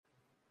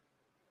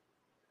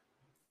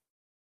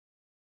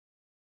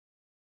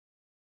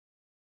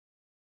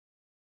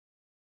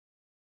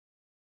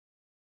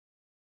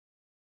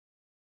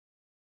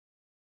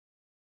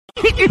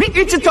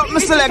Itch it up, my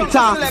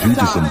selector. Due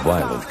to some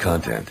violent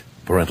content,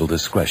 parental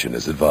discretion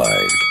is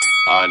advised.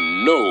 I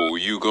know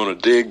you gonna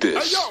dig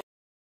this.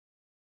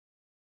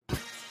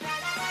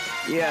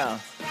 Yeah.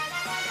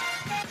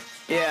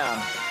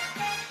 Yeah.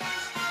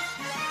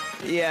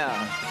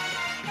 Yeah.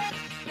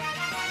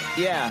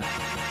 Yeah.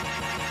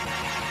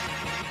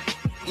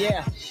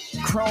 Yeah.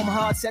 Chrome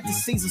hearts at the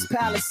Caesar's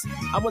Palace.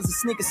 I was a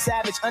sneaker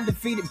savage,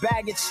 undefeated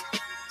baggage.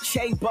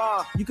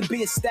 K-bar, you could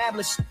be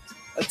established.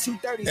 A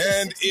 230.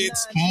 And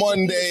it's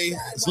Monday.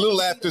 It's a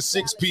little after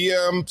 6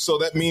 p.m. So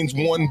that means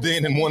one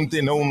thing and one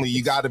thing only.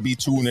 You got to be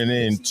tuning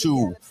in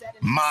to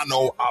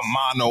Mano a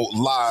Mano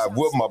Live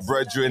with my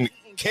brethren,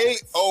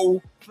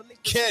 K.O.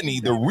 Kenny,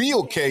 the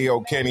real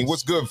K.O. Kenny.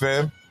 What's good,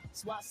 fam?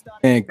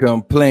 Can't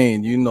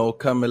complain. You know,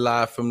 coming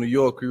live from New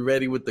York. We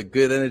ready with the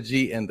good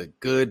energy and the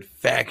good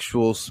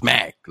factual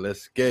smack.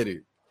 Let's get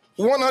it.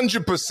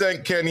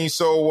 100%, Kenny.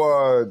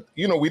 So,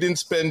 we didn't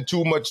spend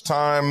too much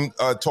time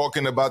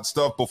talking about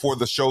stuff before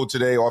the show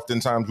today.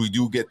 Oftentimes we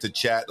do get to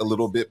chat a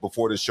little bit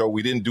before the show.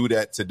 We didn't do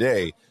that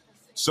today.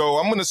 So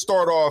I'm going to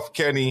start off,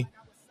 Kenny.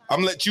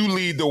 I'm going to let you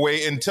lead the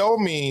way and tell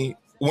me,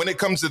 when it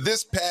comes to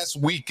this past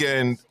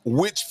weekend,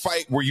 which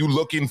fight were you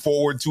looking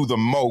forward to the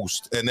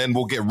most? And then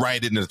we'll get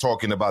right into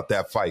talking about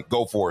that fight.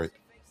 Go for it.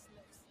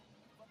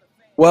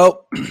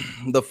 Well,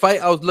 the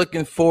fight I was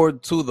looking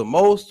forward to the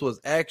most was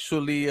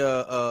actually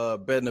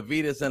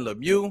Benavidez and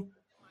Lemieux,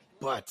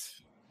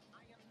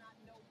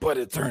 but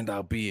it turned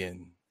out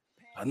being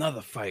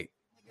another fight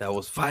that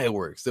was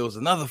fireworks. There was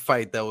another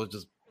fight that was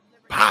just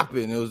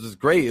popping. It was just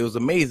great. It was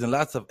amazing.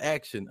 Lots of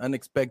action,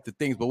 unexpected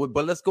things.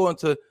 But let's go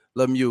into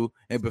Lemieux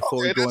and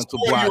before we go into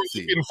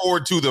Boxy. Looking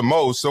forward to the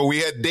most. So we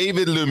had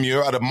David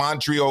Lemieux out of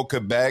Montreal,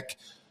 Quebec.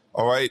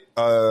 All right,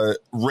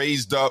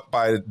 raised up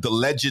by the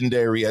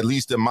legendary, at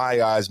least in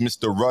my eyes,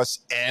 Mr. Russ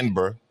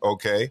Amber,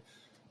 okay?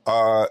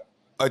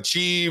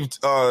 Achieved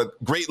a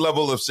great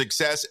level of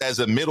success as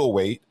a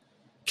middleweight.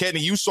 Kenny,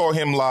 you saw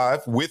him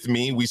live with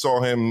me. We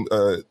saw him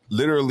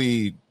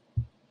literally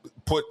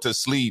put to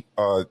sleep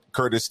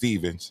Curtis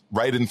Stevens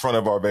right in front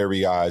of our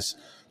very eyes.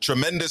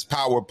 Tremendous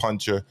power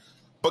puncher.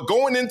 But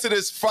going into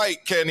this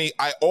fight, Kenny,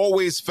 I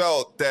always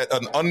felt that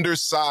an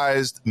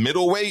undersized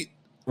middleweight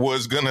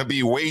was going to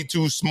be way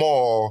too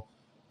small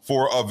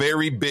for a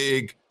very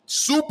big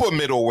super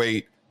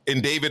middleweight in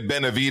David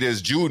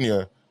Benavidez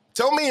Jr.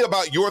 Tell me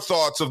about your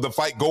thoughts of the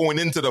fight going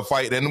into the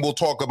fight, and we'll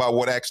talk about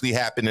what actually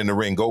happened in the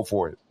ring. Go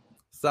for it.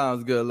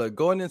 Sounds good. Look,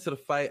 going into the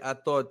fight, I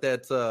thought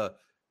that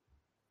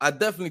I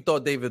definitely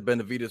thought David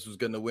Benavidez was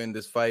going to win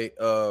this fight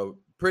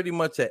pretty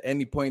much at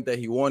any point that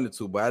he wanted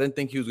to, but I didn't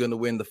think he was going to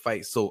win the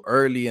fight so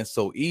early and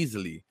so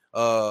easily.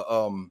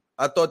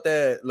 I thought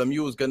that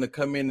Lemieux was going to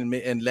come in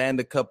and land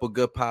a couple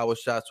good power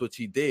shots, which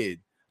he did.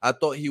 I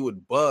thought he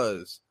would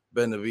buzz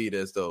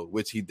Benavidez, though,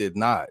 which he did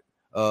not.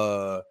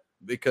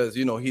 Because,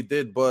 he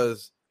did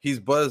buzz.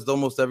 He's buzzed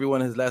almost every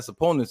one of his last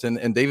opponents.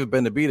 And David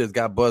Benavidez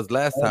got buzzed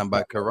last time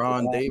by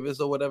Karan Davis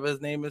or whatever his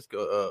name is.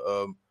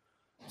 Karan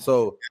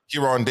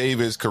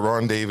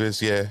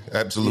Davis. Yeah,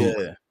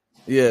 absolutely.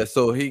 Yeah,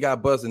 so he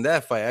got buzzed in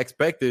that fight. I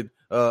expected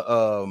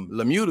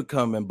Lemieux to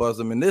come and buzz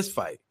him in this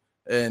fight.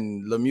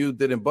 And Lemieux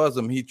didn't buzz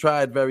him. He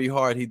tried very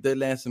hard. He did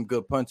land some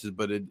good punches,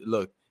 but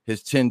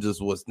his chin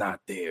just was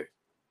not there.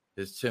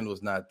 His chin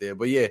was not there.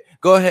 But yeah,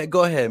 go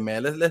ahead,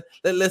 man.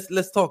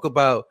 Let's talk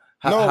about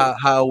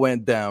how it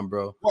went down,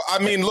 bro. Well, I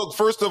mean, look,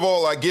 first of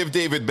all, I give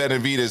David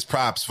Benavidez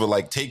props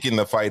for taking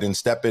the fight and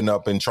stepping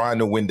up and trying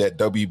to win that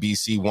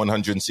WBC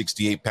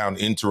 168-pound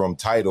interim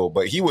title.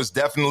 But he was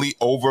definitely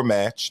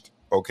overmatched.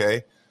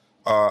 Okay,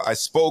 I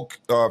spoke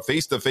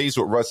face to face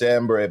with Russ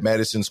Amber at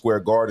Madison Square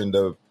Garden.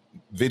 The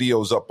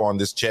videos up on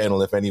this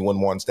channel if anyone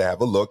wants to have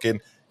a look.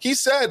 And he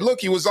said, look,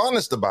 he was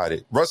honest about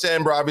it. Russ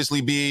Amber obviously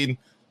being,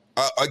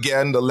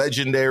 again, the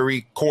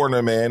legendary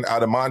corner man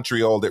out of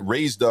Montreal that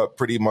raised up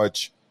pretty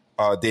much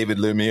David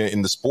Lemieux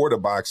in the sport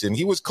of boxing.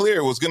 He was clear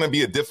it was going to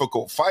be a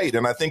difficult fight.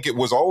 And I think it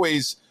was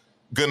always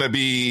going to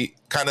be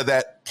kind of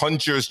that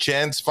puncher's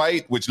chance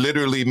fight, which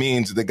literally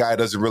means the guy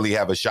doesn't really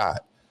have a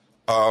shot.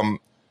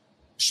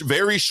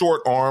 Very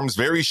short arms,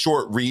 very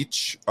short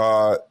reach,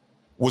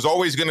 was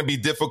always going to be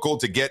difficult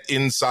to get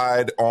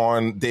inside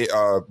on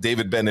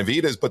David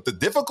Benavidez. But the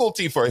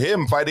difficulty for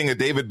him fighting a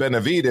David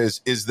Benavidez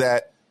is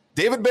that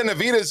David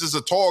Benavidez is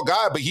a tall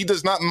guy, but he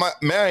does not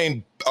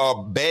mind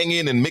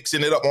banging and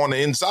mixing it up on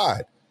the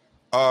inside.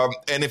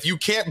 And if you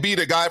can't beat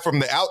a guy from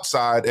the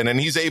outside and then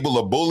he's able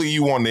to bully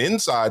you on the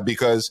inside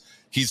because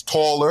he's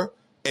taller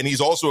and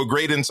he's also a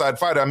great inside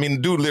fighter, I mean,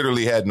 the dude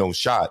literally had no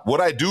shot.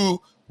 What I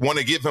do want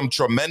to give him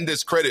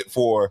tremendous credit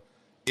for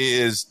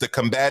is the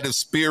combative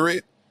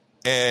spirit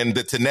and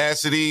the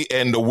tenacity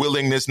and the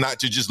willingness not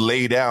to just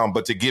lay down,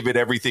 but to give it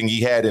everything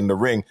he had in the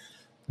ring.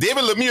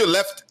 David Lemieux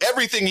left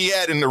everything he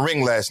had in the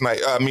ring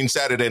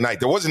Saturday night.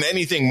 There wasn't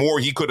anything more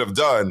he could have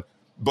done,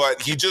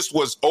 but he just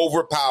was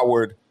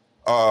overpowered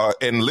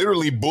and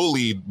literally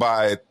bullied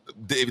by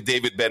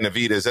David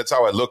Benavidez. That's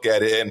how I look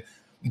at it. And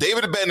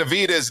David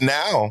Benavidez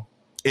now,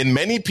 in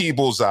many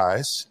people's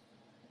eyes,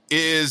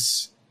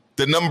 is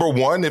the number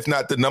one, if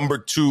not the number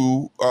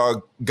two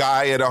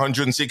guy at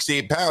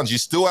 168 pounds. You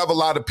still have a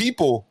lot of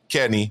people,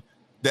 Kenny,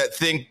 that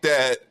think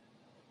that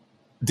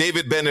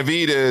David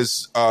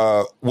Benavidez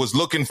was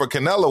looking for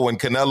Canelo when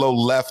Canelo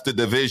left the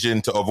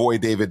division to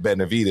avoid David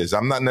Benavidez.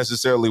 I'm not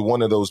necessarily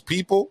one of those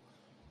people.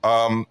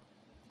 I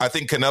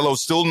think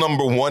Canelo's still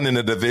number one in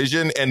the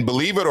division. And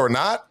believe it or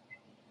not,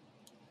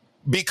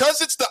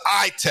 because it's the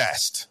eye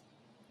test,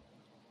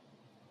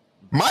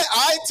 my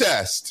eye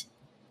test,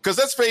 because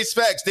let's face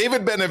facts,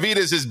 David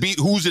Benavidez has beat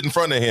who's in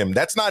front of him.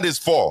 That's not his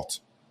fault.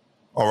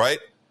 All right.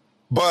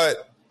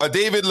 But a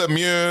David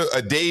Lemieux,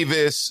 a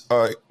Davis,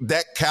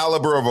 that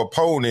caliber of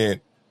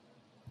opponent,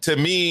 to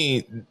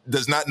me,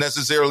 does not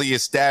necessarily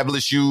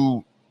establish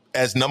you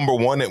as number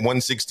one at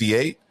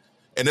 168.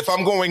 And if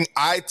I'm going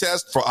eye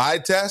test for eye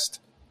test,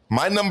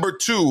 my number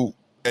two,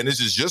 and this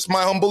is just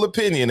my humble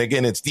opinion,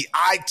 again, it's the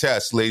eye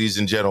test, ladies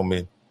and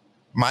gentlemen.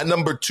 My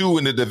number two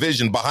in the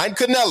division behind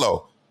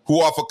Canelo, who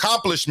off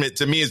accomplishment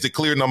to me is the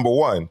clear number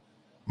one.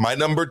 My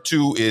number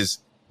two is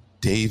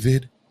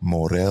David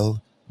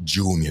Morrell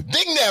Jr.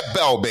 Ding that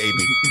bell, baby.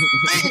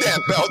 Ding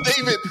that bell.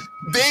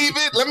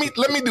 David, let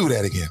me do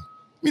that again.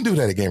 Let me do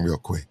that again real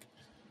quick.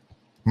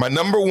 My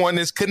number one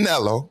is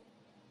Canelo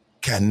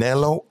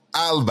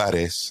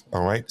Alvarez,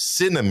 all right?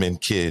 Cinnamon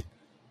Kid,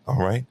 all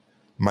right?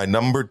 My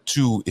number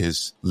two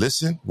is,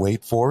 listen,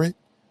 wait for it.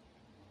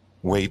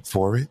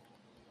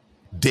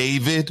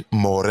 David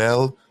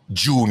Morrell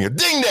Jr.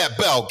 Ding that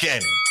bell,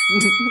 Kenny.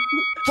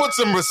 Put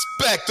some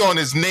respect on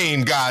his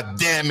name, God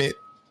damn it.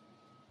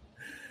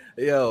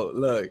 Yo,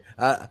 look,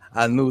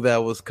 I knew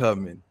that was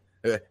coming.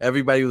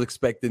 Everybody was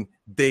expecting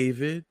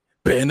David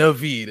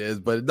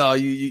Benavidez, but no,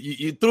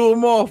 you threw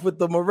him off with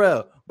the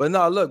Morrell. But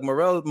no, look,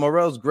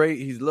 Morrell's great.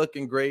 He's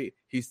looking great.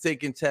 He's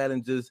taking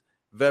challenges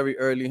very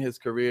early in his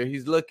career.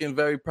 He's looking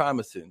very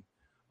promising.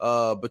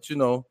 But you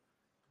know,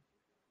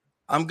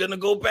 I'm gonna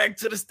go back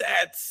to the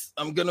stats.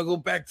 I'm gonna go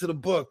back to the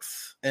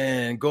books,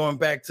 and going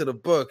back to the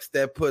books,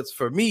 that puts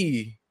for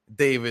me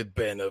David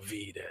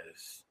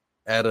Benavidez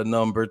at a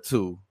number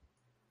two.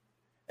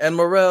 And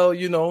Morrell,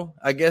 you know,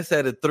 I guess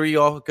at a three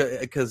off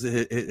because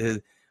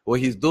what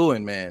he's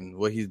doing, man,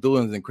 what he's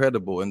doing is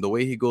incredible. And the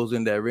way he goes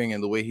in that ring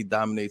and the way he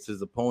dominates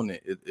his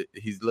opponent,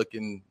 he's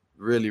looking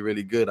really,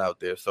 really good out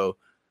there. So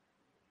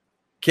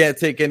can't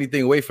take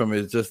anything away from it.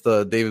 It's just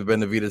David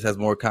Benavidez has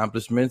more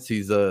accomplishments.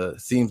 He's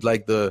seems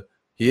like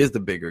he is the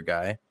bigger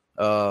guy.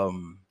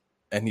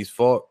 And he's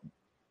fought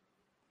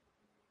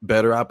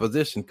better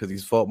opposition because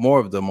he's fought more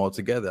of them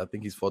altogether. I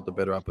think he's fought the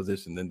better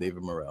opposition than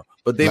David Morrell.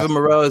 But David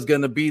Morrell is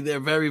going to be there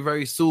very,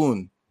 very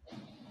soon.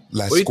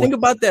 What do you think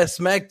about that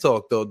smack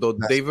talk, though?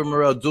 David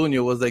Morrell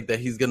Jr. was like that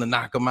he's going to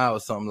knock him out or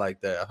something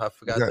like that. I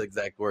forgot the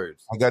exact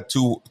words. I got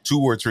two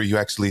words for you,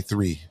 actually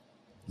three.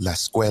 La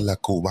Escuela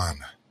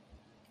Cubana.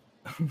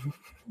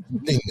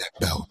 Ding that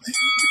bell, man.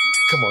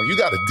 Come on, you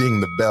got to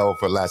ding the bell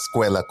for La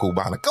Escuela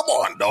Cubana. Come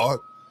on, dog.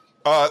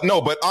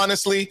 No, but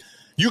honestly,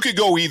 you could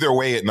go either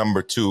way at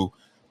number two.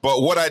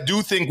 But what I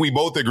do think we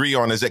both agree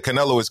on is that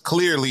Canelo is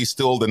clearly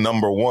still the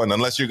number one,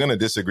 unless you're going to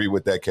disagree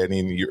with that, Kenny,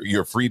 and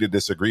you're free to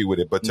disagree with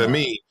it. But to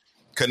me,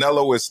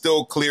 Canelo is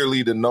still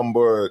clearly the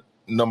number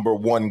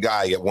one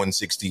guy at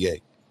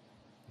 168.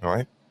 All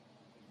right.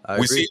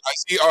 I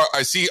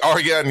see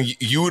Aryan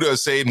Yuda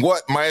saying,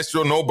 what,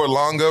 Maestro No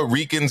Berlanga,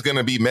 Rican's going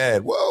to be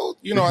mad. Well,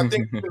 you know, I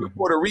think the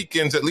Puerto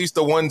Ricans, at least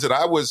the ones that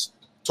I was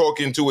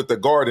talking to at the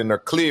Garden, are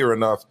clear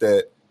enough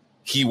that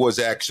he was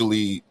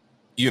actually,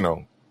 you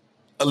know,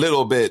 a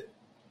little bit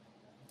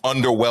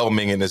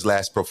underwhelming in his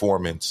last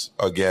performance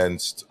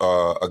against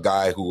a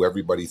guy who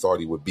everybody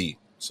thought he would beat.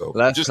 So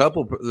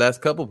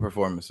last couple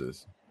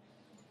performances.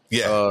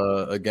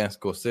 Yeah. Against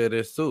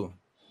Coceres too.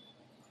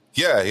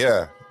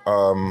 Yeah.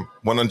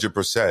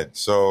 100%.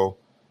 So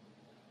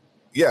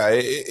yeah,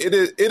 it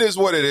is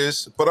what it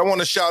is. But I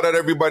want to shout out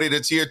everybody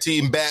that's here.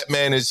 Team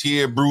Batman is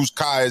here. Bruce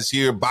Kai is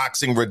here.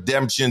 Boxing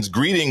Redemptions.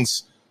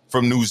 Greetings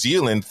from New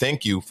Zealand.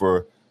 Thank you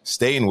for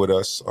staying with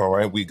us. All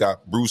right. We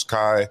got Bruce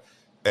Kai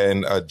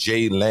and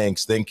Jay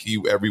Lanks. Thank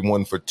you,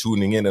 everyone, for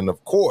tuning in. And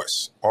of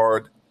course,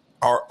 our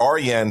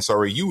Aryan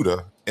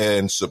Yuda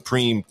and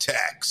Supreme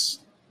Tax.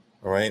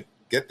 All right.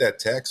 Get that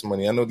tax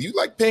money. I know. Do you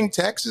like paying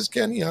taxes,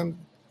 Kenny?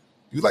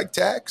 You like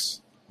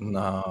tax?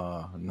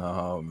 No,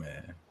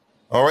 man.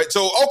 All right.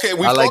 So, okay.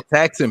 I like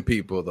taxing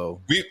people, though.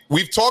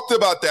 We've talked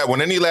about that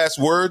one. Any last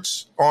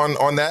words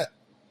on that?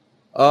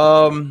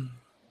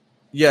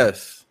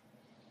 Yes.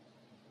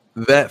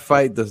 That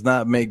fight does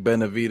not make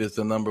Benavidez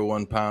the number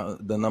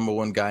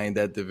one guy in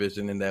that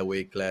division, in that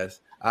weight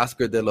class.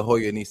 Oscar De La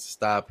Hoya needs to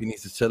stop. He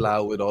needs to chill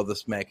out with all the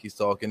smack he's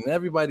talking. And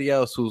everybody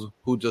else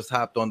who just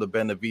hopped on the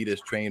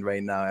Benavidez train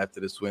right now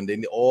after this win,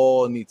 they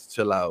all need to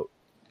chill out.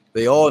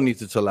 They all need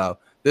to chill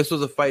out. This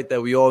was a fight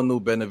that we all knew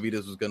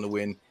Benavidez was going to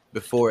win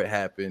before it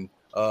happened.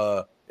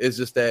 It's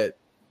just that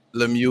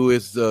Lemieux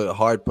is a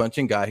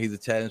hard-punching guy. He's a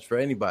challenge for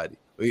anybody.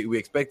 We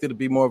expected it to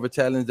be more of a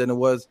challenge than it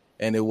was,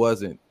 and it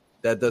wasn't.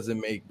 That doesn't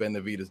make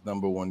Benavidez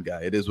number one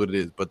guy. It is what it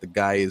is, but the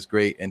guy is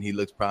great, and he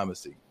looks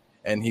promising.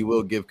 and he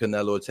will give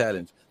Canelo a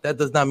challenge. That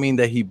does not mean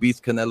that he beats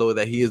Canelo,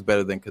 that he is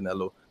better than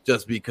Canelo,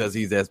 just because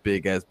he's as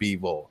big as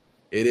Bivol.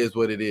 It is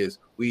what it is.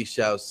 We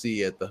shall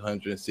see at the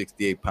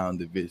 168-pound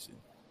division.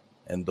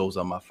 And those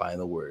are my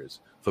final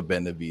words for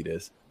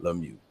Benavidez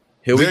Lemieux.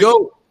 Here we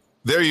go.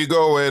 There you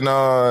go. And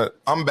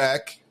I'm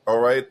back. All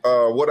right.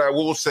 What I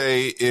will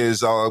say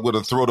is I'm going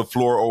to throw the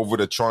floor over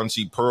to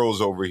Chauncey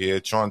Pearls over here.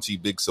 Chauncey,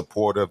 big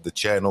supporter of the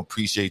channel.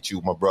 Appreciate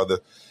you, my brother.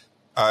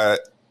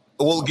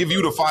 We'll give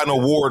you the final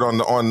word on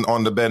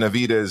the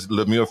Benavidez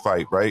Lemieux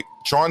fight, right?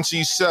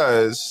 Chauncey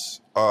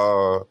says,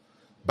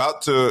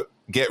 about to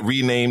get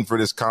renamed for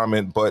this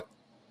comment, but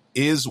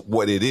is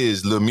what it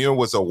is. Lemieux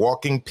was a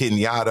walking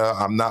piñata.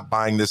 I'm not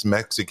buying this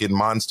Mexican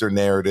monster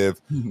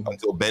narrative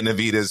until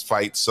Benavidez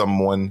fights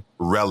someone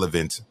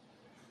relevant.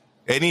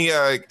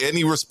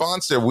 Any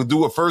response there? We'll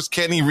do a first.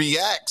 Kenny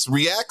reacts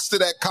to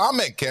that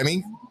comment.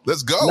 Kenny,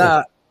 let's go.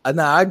 Nah,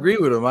 I agree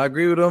with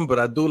him. But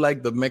I do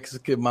like the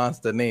Mexican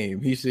monster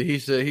name. He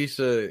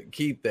should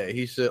keep that.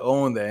 He should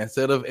own that.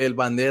 Instead of El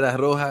Bandera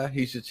Roja,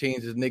 he should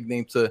change his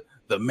nickname to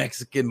the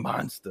Mexican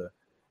Monster.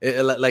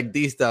 Like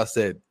D-Style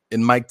said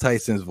in Mike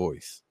Tyson's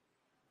voice.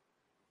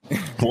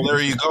 Well,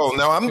 there you go.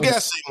 Now I'm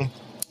guessing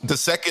the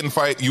second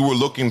fight you were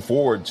looking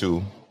forward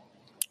to,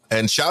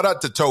 and shout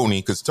out to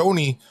Tony, because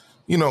Tony,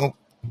 you know,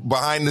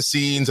 behind the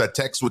scenes, I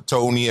text with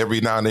Tony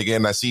every now and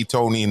again. I see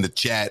Tony in the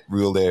chat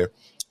real there.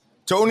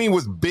 Tony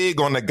was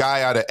big on a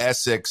guy out of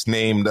Essex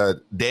named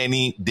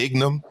Danny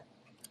Dignam.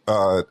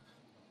 I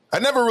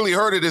never really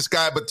heard of this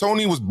guy, but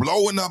Tony was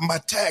blowing up my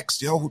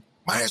text. Yo,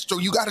 Maestro,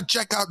 you got to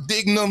check out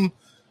Dignam.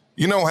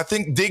 You know, I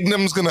think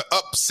Dignam's going to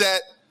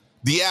upset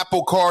the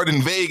Apple Card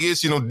in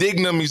Vegas. You know,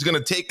 Dignam, he's going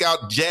to take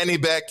out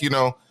Janibek. You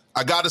know,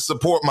 I got to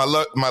support my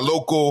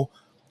local,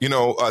 you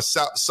know,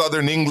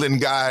 Southern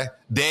England guy,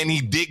 Danny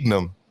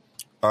Dignam.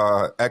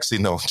 Actually,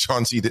 no,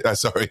 Chauncey,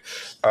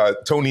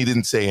 Tony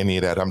didn't say any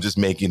of that. I'm just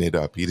making it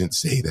up. He didn't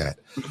say that.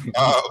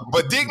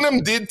 But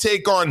Dignam did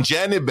take on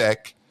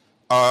Janibek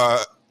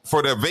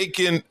for the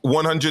vacant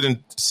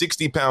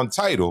 160-pound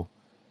title,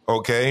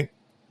 okay?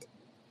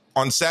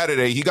 On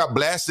Saturday, he got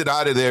blasted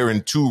out of there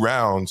in 2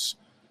 rounds.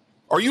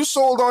 Are you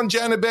sold on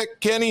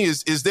Janibek, Kenny?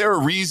 Is there a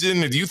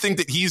reason? Do you think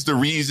that he's the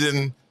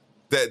reason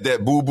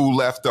that Boo Boo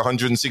left the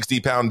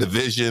 160-pound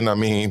division? I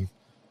mean,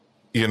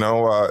 you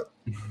know,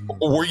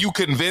 were you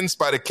convinced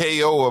by the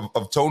KO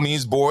of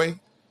Tony's boy,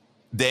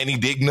 Danny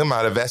Dignam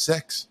out of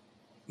Essex?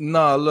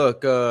 No,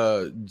 look,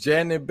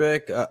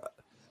 Janibek,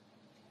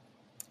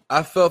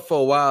 I felt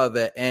for a while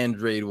that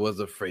Andrade was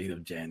afraid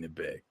of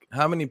Janibek.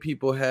 How many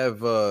people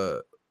have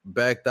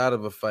backed out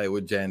of a fight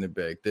with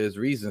Janibek? There's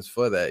reasons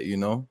for that, you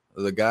know.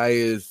 The guy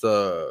is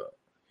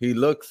he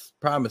looks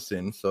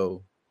promising,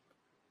 so.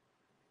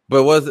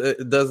 But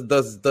does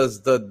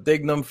the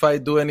Dignam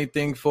fight do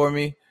anything for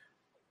me?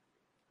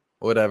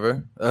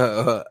 Whatever.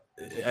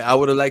 I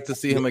would have liked to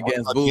see him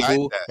against Boo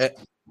Boo.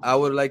 I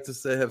would like to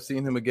have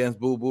seen him against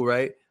Boo Boo,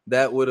 right?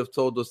 That would have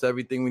told us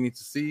everything we need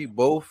to see,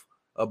 both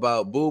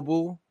about Boo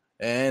Boo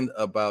and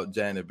about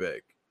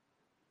Janibek.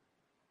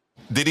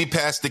 Did he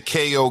pass the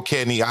KO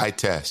Kenny eye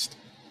test?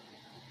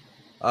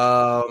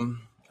 I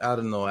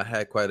don't know. I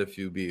had quite a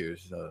few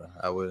beers.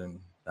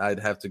 I'd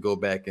have to go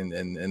back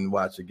and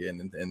watch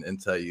again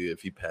and tell you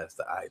if he passed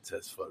the eye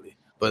test fully.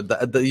 But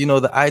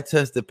the eye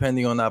test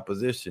depending on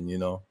opposition, you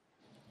know.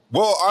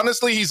 Well,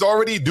 honestly, he's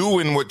already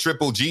doing what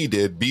Triple G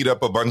did, beat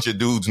up a bunch of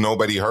dudes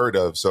nobody heard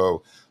of.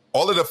 So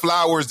all of the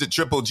flowers that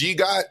Triple G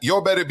got,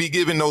 y'all better be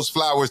giving those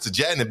flowers to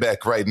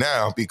Janibek right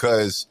now,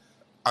 because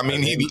I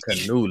mean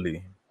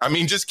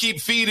just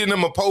keep feeding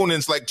him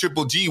opponents like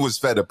Triple G was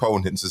fed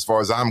opponents, as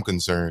far as I'm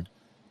concerned.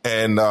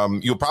 And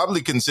you'll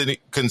probably continue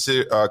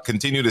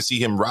to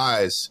see him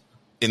rise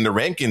in the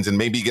rankings and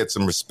maybe get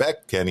some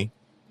respect, Kenny.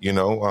 You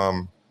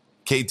know,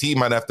 KT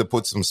might have to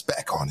put some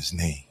spec on his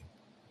name.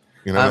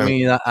 You know I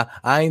mean,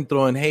 I ain't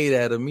throwing hate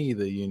at him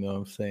either, you know what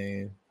I'm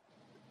saying?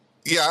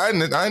 Yeah,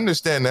 I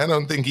understand that. I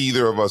don't think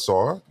either of us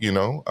are, you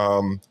know.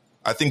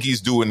 I think he's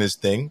doing his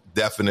thing,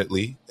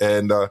 definitely.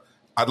 And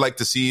I'd like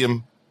to see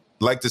him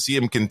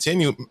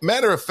continue.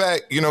 Matter of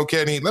fact, you know,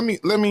 Kenny, let me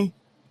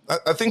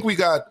I think we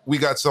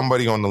got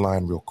somebody on the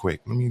line real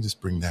quick. Let me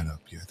just bring that up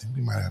here. I think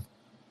we might have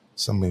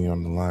somebody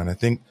on the line. I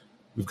think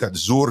we've got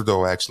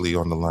Zurdo actually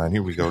on the line.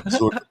 Here we go.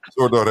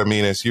 Zurdo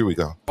Ramirez. Here we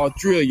go. I'll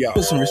drill y'all.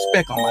 Put some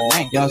respect on my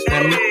name. Y'all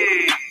understand me?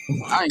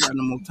 I ain't got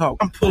no more talk.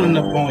 I'm pulling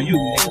up on you,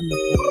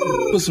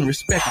 nigga. Put some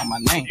respect on my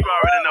name. You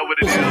already know what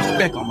it is. Put some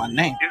respect on my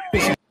name.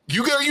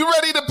 You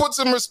ready to put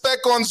some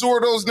respect on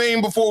Zurdo's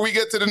name before we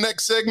get to the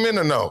next segment,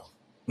 or no?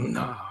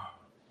 No.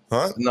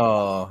 Huh?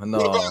 No.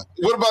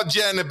 What about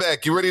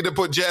Janibek? You ready to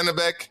put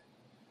Janibek?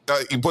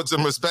 You put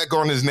some respect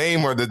on his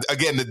name, or the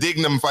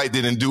Dignam fight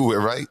didn't do it,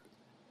 right?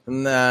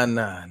 Nah.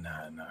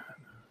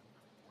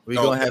 We're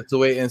gonna have to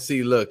wait and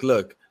see. Look.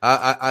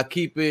 I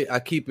keep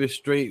it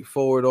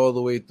straightforward all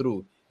the way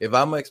through. If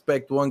I'm gonna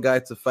expect one guy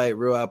to fight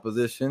real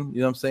opposition, you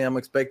know what I'm saying? I'm gonna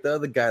expect the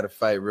other guy to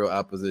fight real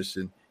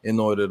opposition in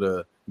order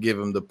to give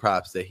him the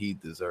props that he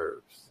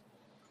deserves.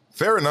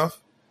 Fair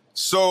enough.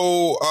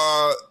 So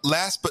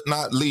last but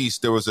not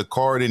least, there was a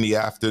card in the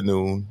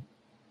afternoon.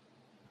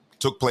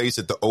 Took place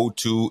at the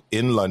O2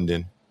 in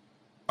London.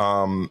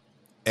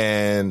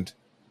 And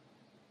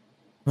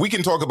we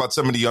can talk about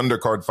some of the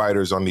undercard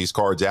fighters on these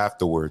cards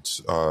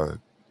afterwards,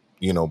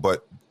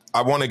 but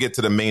I want to get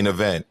to the main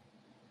event.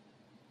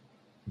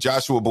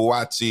 Joshua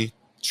Buatsi,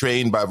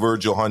 trained by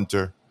Virgil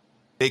Hunter,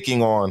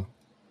 taking on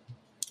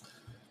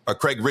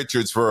Craig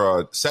Richards for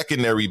a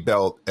secondary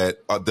belt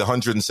at the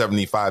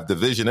 175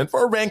 division and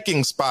for a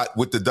ranking spot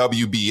with the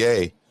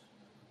WBA.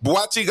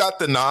 Buatsi got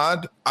the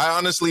nod. I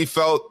honestly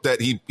felt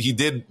that he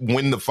did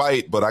win the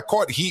fight, but I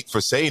caught heat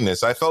for saying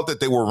this. I felt that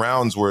there were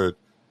rounds where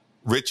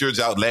Richards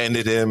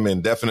outlanded him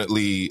and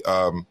definitely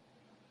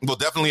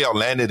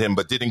outlanded him,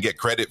 but didn't get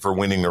credit for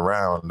winning the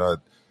round.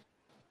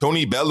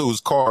 Tony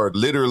Bellew's card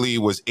literally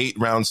was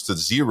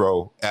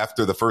 8-0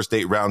 after the first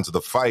 8 rounds of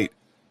the fight.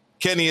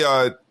 Kenny,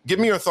 give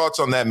me your thoughts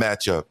on that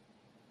matchup.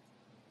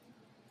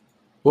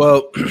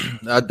 Well,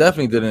 I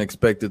definitely didn't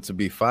expect it to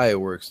be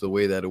fireworks the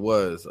way that it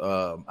was.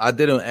 I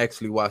didn't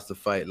actually watch the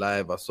fight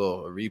live. I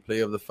saw a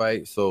replay of the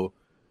fight. So,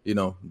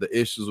 the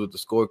issues with the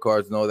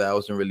scorecards and all that, I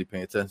wasn't really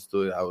paying attention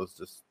to it. I was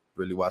just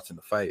really watching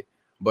the fight.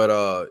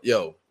 But,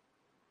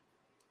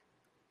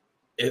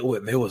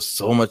 there was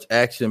so much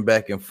action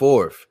back and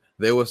forth.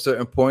 There were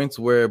certain points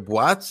where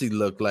Buatsi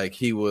looked like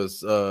he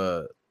was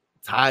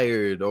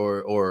tired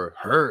or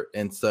hurt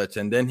and such,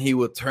 and then he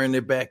would turn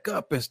it back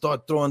up and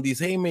start throwing these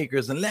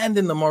haymakers and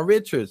landing them on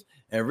Richards.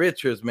 And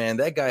Richards, man,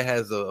 that guy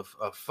has a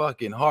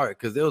fucking heart,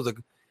 because there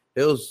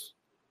was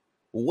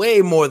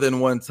way more than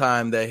one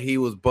time that he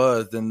was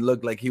buzzed and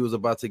looked like he was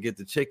about to get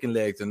the chicken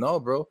legs. And no,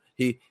 bro,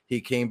 he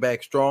came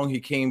back strong. He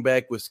came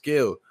back with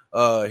skill.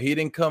 He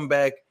didn't come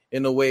back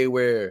in a way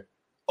where,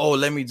 oh,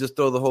 let me just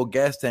throw the whole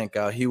gas tank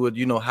out. He would,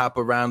 hop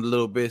around a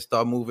little bit,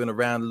 start moving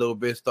around a little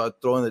bit,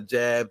 start throwing the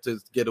jab to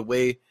get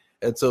away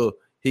until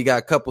he got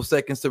a couple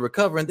seconds to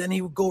recover, and then he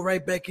would go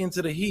right back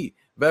into the heat.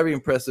 Very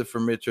impressive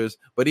from Richards,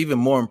 but even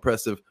more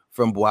impressive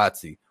from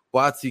Buatsi.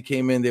 Buatsi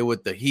came in there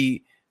with the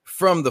heat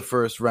from the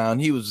first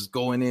round. He was just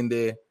going in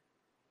there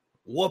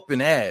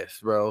whooping ass,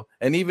 bro.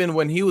 And even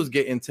when he was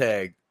getting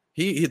tagged,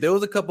 there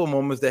was a couple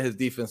moments that his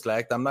defense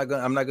lacked. I'm not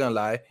gonna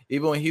lie.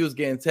 Even when he was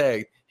getting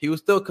tagged, he would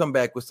still come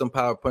back with some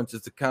power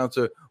punches to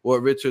counter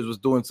what Richards was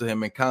doing to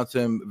him and counter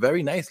him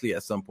very nicely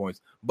at some points.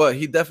 But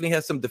he definitely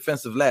had some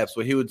defensive laps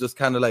where he would just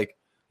kind of like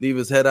leave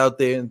his head out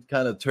there and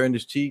kind of turn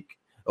his cheek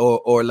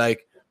or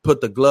like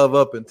put the glove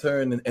up and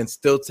turn and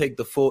still take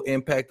the full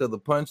impact of the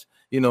punch.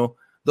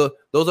 Those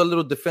are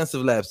little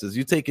defensive lapses.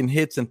 You're taking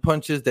hits and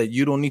punches that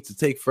you don't need to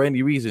take for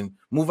any reason.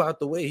 Move out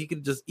the way. He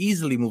could just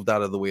easily moved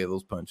out of the way of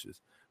those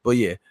punches. But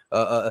yeah,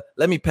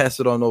 let me pass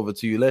it on over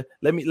to you.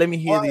 Let me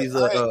hear these.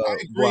 I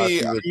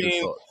agree.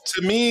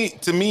 To me,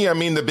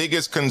 the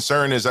biggest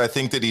concern is I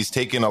think that he's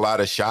taking a lot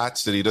of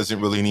shots that he doesn't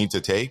really need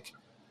to take.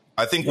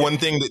 I think one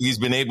thing that he's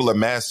been able to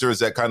master is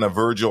that kind of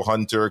Virgil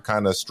Hunter,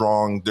 kind of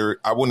strong,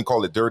 I wouldn't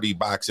call it dirty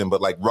boxing, but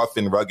like rough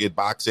and rugged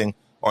boxing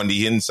on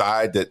the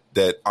inside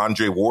that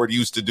Andre Ward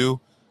used to do.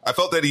 I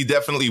felt that he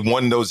definitely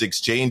won those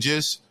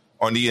exchanges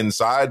on the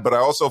inside, but I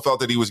also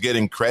felt that he was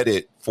getting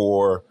credit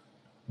for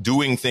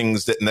doing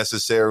things that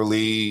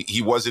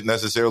he wasn't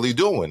necessarily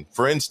doing.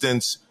 For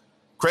instance,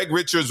 Craig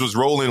Richards was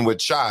rolling with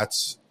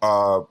shots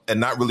and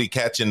not really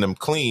catching them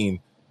clean.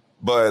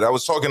 But I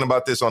was talking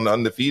about this on the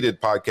Undefeated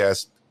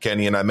podcast,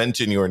 Kenny, and I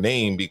mentioned your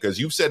name because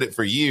you've said it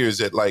for years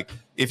that, like,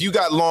 if you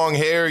got long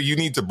hair, you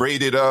need to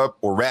braid it up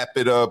or wrap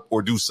it up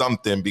or do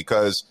something,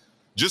 because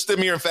just the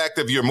mere fact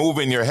of you're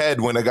moving your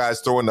head when a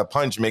guy's throwing a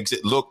punch makes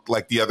it look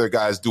like the other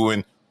guy's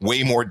doing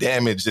way more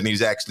damage than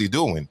he's actually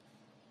doing,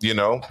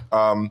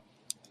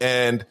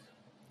 And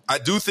I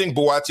do think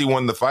Buatsi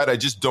won the fight. I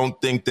just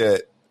don't think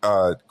that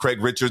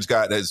Craig Richards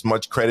got as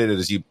much credit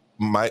as he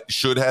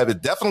should have.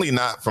 It definitely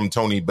not from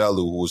Tony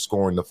Bellew, who was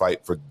scoring the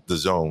fight for the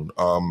Zone.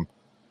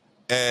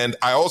 And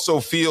I also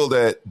feel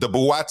that the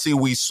Buatsi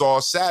we saw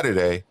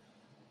Saturday,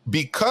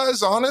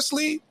 because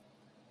honestly,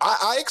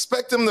 I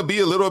expect him to be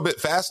a little bit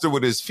faster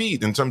with his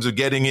feet in terms of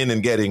getting in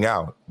and getting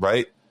out,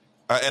 right?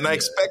 And I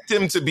expect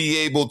him to be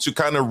able to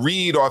kind of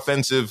read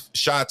offensive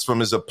shots from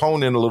his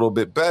opponent a little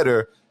bit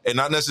better and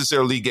not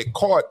necessarily get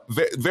caught,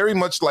 very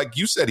much like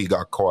you said he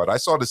got caught. I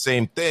saw the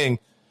same thing.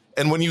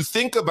 And when you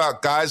think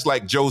about guys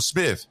like Joe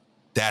Smith,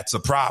 that's a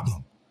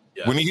problem.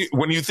 Yeah.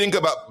 When you think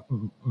about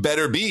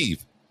Better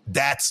Beef,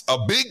 that's a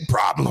big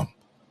problem,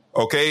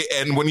 okay?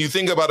 And when you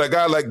think about a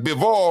guy like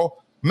Bivol,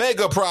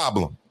 mega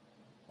problem,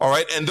 all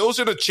right? And those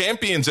are the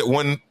champions at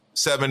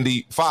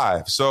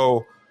 175.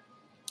 So,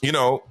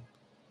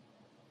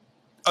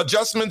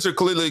 adjustments are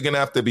clearly going to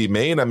have to be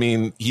made. I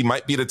mean, he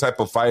might be the type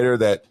of fighter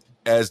that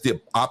as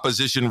the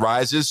opposition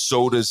rises,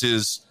 so does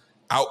his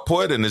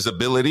output and his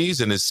abilities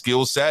and his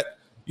skill set,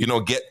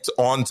 get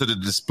onto the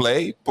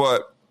display.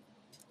 But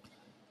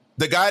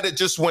the guy that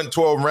just went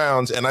 12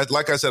 rounds, and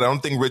like I said, I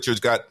don't think Richards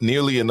got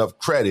nearly enough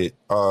credit.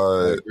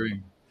 I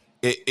agree.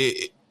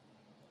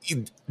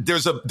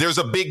 There's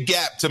a big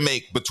gap to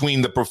make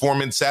between the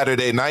performance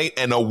Saturday night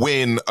and a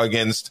win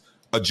against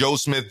a Joe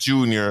Smith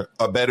Jr.,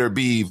 a Better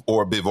Beeve,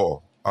 or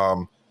Bivol.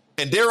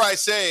 And dare I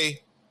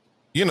say,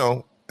 you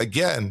know,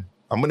 again,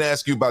 I'm going to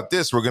ask you about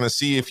this. We're going to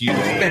see if you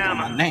respect on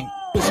my name.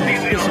 Put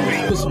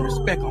some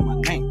respect on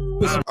my name.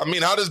 I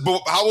mean, how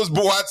was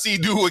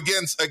Buatsi do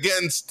against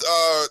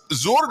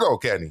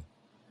Zurdo, Kenny?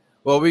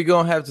 Well, we're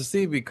going to have to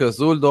see because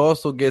Zurdo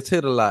also gets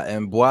hit a lot,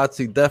 and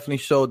Buatsi definitely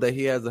showed that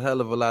he has a hell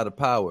of a lot of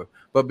power.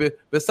 But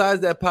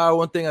besides that power,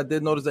 one thing I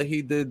did notice that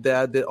he did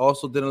that I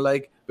also didn't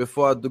like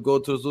before I go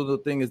to the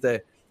Zurdo thing is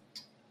that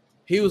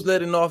he was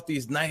letting off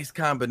these nice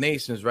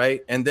combinations,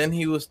 right? And then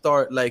he would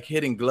start like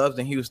hitting gloves,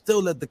 and he would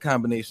still let the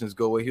combinations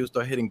go where he would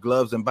start hitting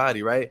gloves and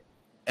body, right?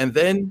 And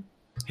then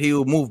he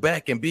would move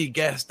back and be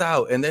gassed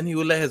out, and then he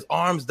would let his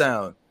arms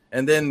down,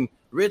 and then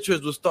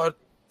Richards would start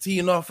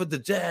teeing off with the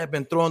jab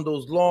and throwing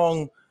those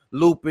long,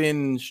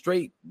 looping,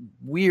 straight,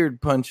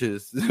 weird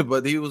punches,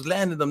 but he was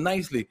landing them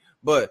nicely.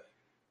 But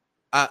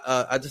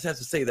I just have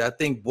to say that I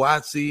think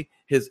Buatsi,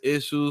 his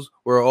issues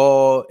were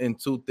all in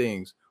two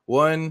things.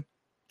 One,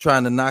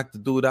 trying to knock the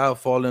dude out,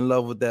 fall in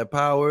love with that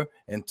power,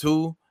 and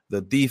two,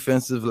 the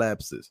defensive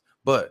lapses.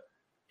 But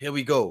here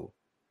we go.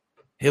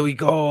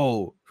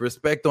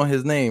 Respect on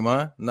his name,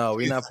 huh? No,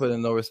 we're not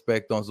putting no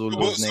respect on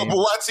Zurdo's name. So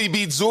Buatsi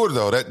beat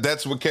Zurdo.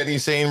 That's what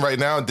Kenny's saying right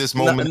now at this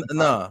moment.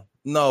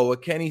 No.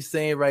 What Kenny's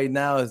saying right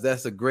now is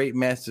that's a great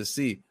match to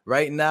see.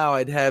 Right now,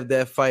 I'd have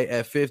that fight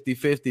at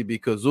 50-50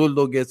 because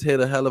Zurdo gets hit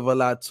a hell of a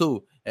lot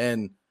too.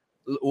 And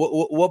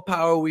what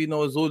power we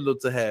know Zurdo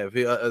to have?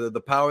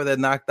 The power that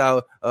knocked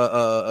out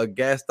a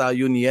gassed out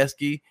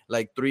Unieski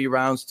like 3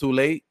 rounds too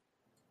late.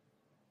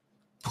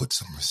 Put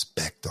some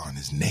respect on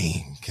his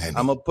name, Kenny.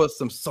 I'm going to put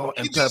some salt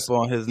and pepper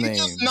on his name. He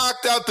just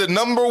knocked out the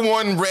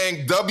 #1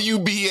 ranked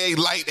WBA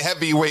light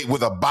heavyweight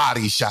with a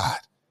body shot.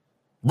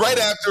 Right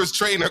after his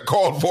trainer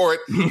called for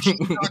it, he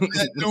knocked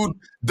that dude,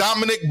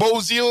 Dominic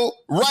Bozil,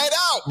 right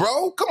out,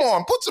 bro. Come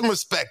on, put some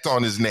respect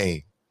on his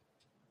name.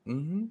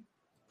 Mm-hmm.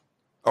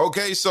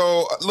 Okay,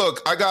 so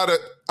look, I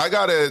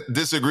gotta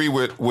disagree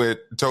with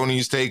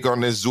Tony's take on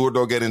this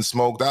Zurdo getting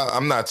smoked.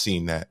 I'm not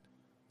seeing that.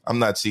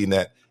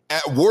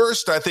 At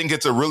worst, I think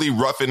it's a really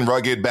rough and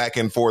rugged back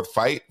and forth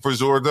fight for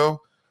Zurdo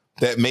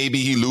that maybe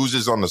he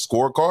loses on the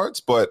scorecards.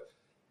 But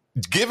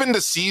given the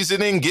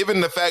seasoning,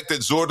 given the fact that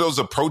Zurdo's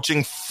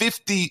approaching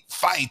 50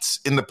 fights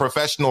in the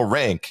professional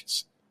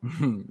ranks,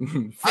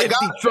 50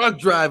 truck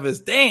drivers,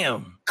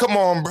 damn. Come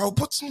on, bro,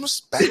 put some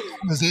respect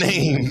on his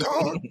name,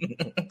 dog.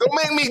 Don't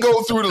make me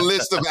go through the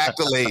list of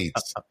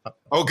accolades.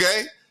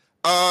 Okay?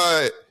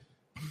 I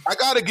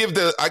gotta give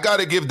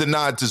the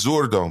nod to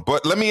Zurdo.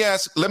 But let me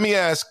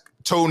ask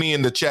Tony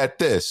in the chat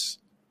this.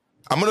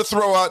 I'm going to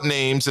throw out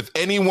names. If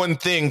anyone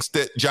thinks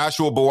that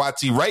Joshua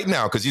Buatsi right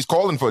now, because he's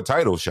calling for a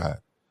title shot,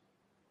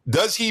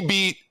 does he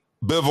beat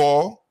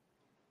Bivol?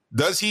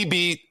 Does he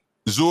beat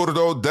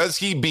Zurdo? Does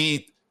he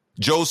beat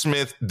Joe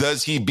Smith?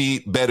 Does he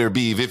beat Better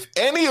Beeve? If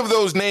any of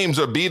those names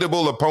are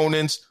beatable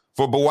opponents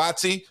for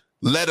Buatsi,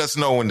 let us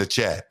know in the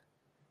chat.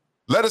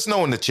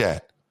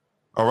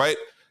 All right?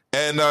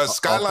 And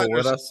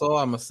Skyliners. What I saw,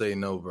 I'm going to say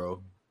no,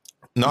 bro.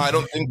 No, I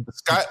don't think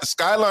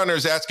Skyliner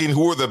is asking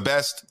who are the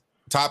best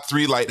top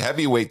 3 light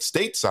heavyweights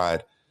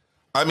stateside.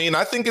 I mean,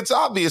 I think it's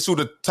obvious who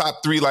the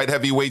top 3 light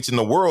heavyweights in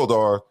the world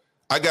are.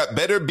 I got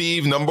Better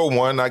Beeve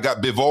 #1. I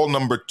got Bivol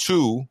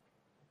 #2.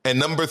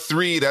 And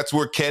 #3, that's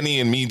where Kenny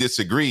and me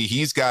disagree.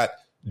 He's got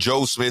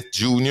Joe Smith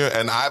Jr.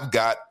 and I've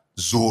got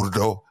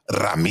Zurdo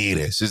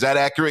Ramirez. Is that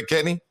accurate,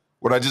 Kenny?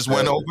 What I just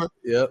went over?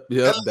 Yep.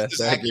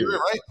 That's accurate,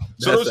 right?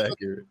 So that's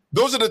accurate.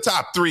 Those are the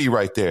top 3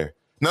 right there.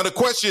 Now, the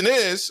question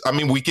is, I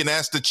mean, we can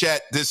ask the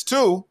chat this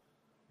too.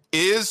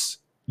 Is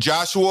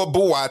Joshua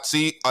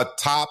Buatsi a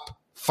top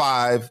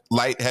 5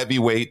 light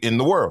heavyweight in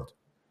the world?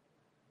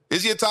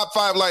 Is he a top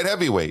 5 light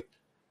heavyweight?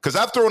 Because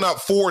I've thrown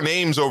out 4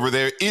 names over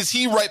there. Is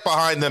he right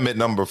behind them at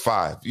number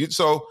 5?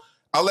 So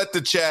I'll let the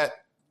chat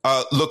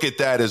look at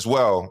that as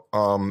well.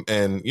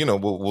 And, you know,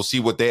 we'll see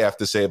what they have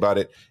to say about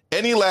it.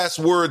 Any last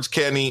words,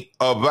 Kenny,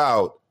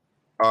 about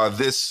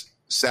this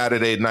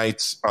Saturday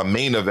night's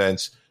main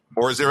events?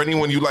 Or is there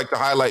anyone you'd like to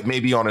highlight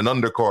maybe on an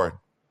undercard?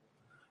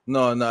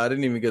 No, I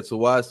didn't even get to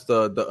watch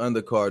the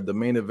undercard. The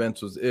main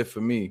event was it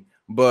for me.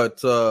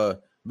 But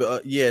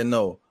yeah,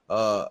 no.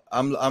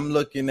 I'm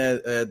looking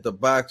at the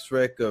box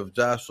rec of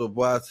Joshua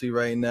Buatsi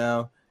right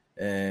now,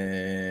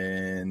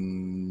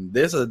 and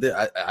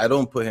I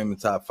don't put him in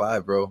top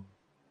 5, bro.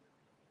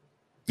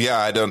 Yeah,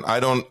 I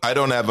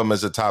don't have him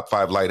as a top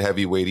 5 light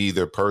heavyweight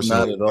either,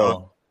 personally. Not at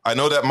all. I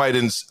know that might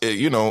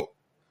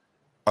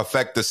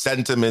affect the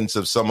sentiments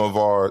of some of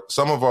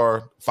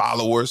our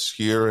followers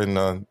here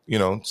and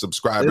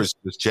subscribers to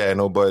this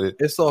channel, but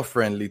it's all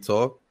friendly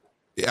talk.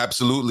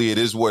 Absolutely, it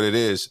is what it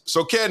is.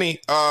 So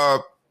Kenny,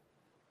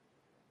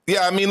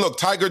 yeah, I mean, look,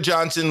 Tiger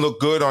Johnson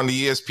looked good on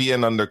the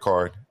ESPN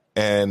undercard,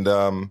 and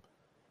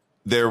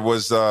there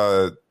was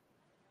the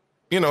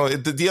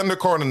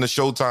undercard and the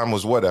Showtime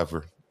was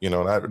whatever. You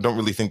know, I don't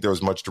really think there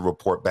was much to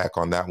report back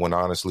on that one,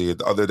 honestly,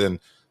 other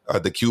than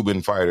the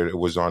Cuban fighter that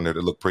was on there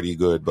that looked pretty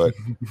good, but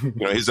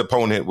his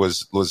opponent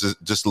was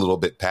just a little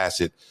bit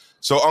past it.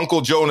 So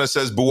Uncle Jonah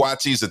says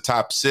Buatsi's a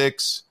top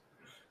 6.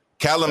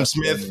 Callum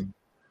Smith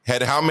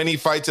had how many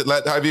fights at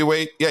light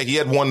heavyweight? Yeah, he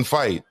had 1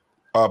 fight.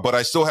 But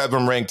I still have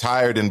him ranked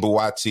higher than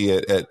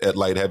Buatsi at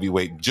light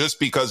heavyweight just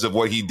because of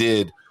what he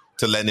did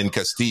to Lenin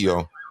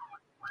Castillo,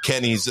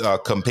 Kenny's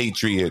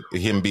compatriot,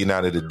 him being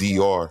out of the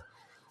DR.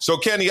 So,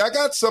 Kenny, I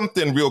got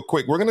something real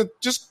quick. We're going to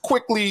just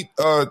quickly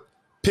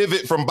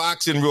pivot from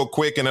boxing real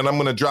quick, and then I'm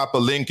going to drop a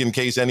link in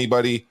case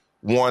anybody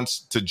wants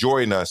to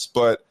join us.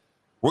 But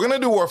we're going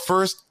to do our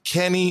first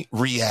Kenny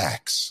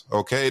Reacts,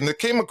 okay? And I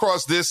came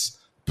across this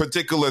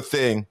particular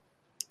thing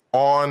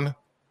on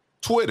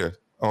Twitter,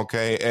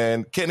 okay?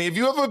 And, Kenny, have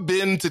you ever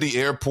been to the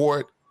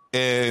airport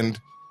and,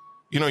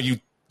 you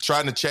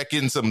trying to check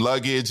in some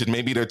luggage and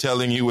maybe they're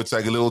telling you it's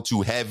like a little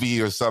too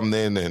heavy or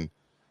something, and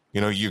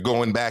you're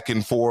going back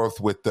and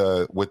forth with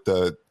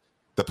the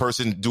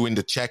person doing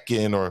the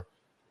check-in, or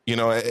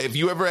have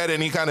you ever had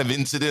any kind of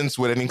incidents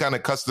with any kind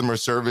of customer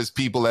service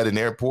people at an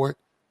airport?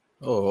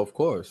 Oh, of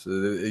course.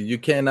 You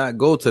cannot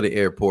go to the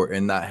airport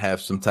and not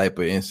have some type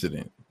of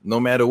incident. No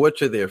matter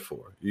what you're there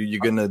for, you're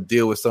gonna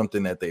deal with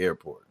something at the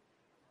airport.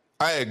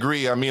 I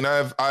agree. I mean,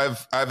 I've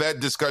had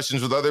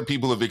discussions with other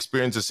people who've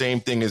experienced the same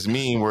thing as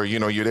me, where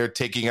you're there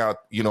taking out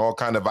all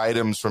kind of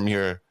items from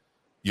your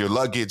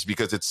luggage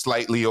because it's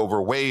slightly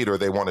overweight, or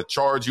they want to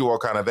charge you all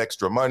kind of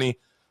extra money.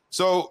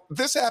 So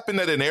this happened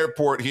at an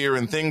airport here,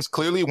 and things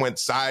clearly went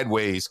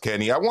sideways,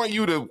 Kenny. I want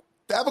you to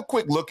have a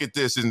quick look at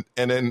this and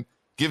then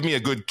give me a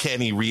good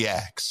Kenny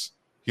Reacts.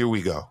 Here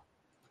we go.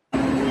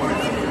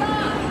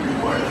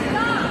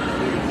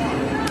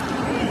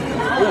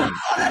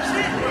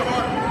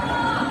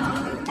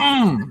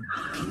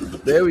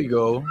 There we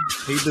go.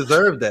 He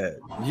deserved that.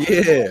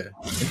 Yeah.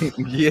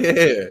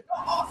 Yeah.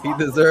 He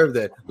deserved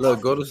that.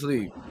 Look, go to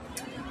sleep.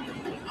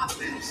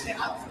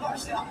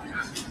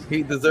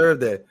 He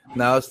deserved that.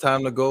 Now it's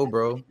time to go,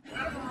 bro.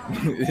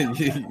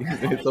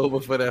 It's over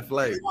for that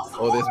flight.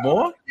 Oh, there's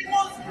more?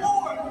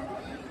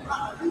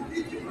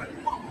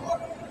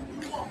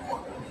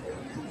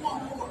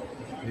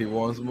 He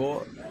wants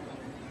more?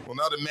 Well,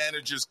 now the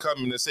manager's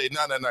coming to say,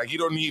 no, he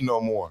don't need no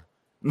more.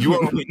 You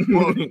already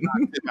knocked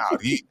him out.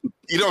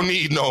 He don't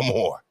need no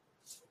more.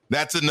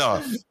 That's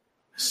enough.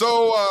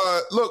 So,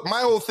 look,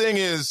 my whole thing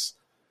is,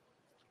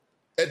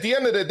 at the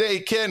end of the day,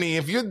 Kenny,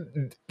 if you're,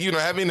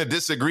 having a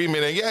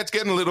disagreement, and it's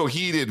getting a little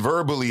heated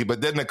verbally,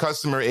 but then the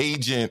customer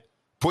agent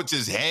puts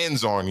his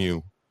hands on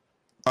you.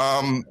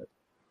 I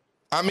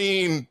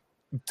mean,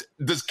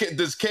 does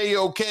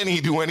KO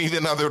Kenny do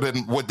anything other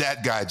than what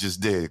that guy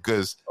just did?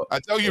 Because I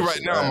tell you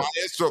right now,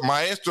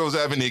 Maestro's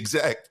having the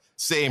exact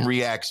same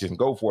reaction.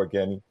 Go for it,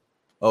 Kenny.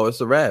 Oh, it's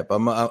a wrap.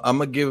 I'm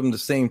gonna give him the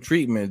same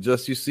treatment.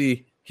 Just, you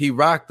see, he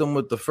rocked him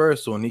with the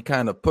first one. He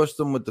kind of pushed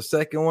him with the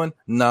second one.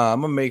 Nah,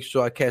 I'm gonna make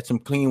sure I catch him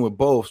clean with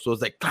both. So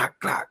it's like clock,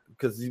 clock.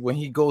 Because when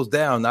he goes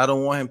down, I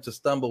don't want him to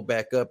stumble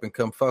back up and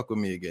come fuck with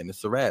me again.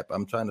 It's a wrap.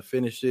 I'm trying to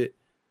finish it.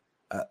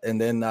 And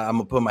then I'm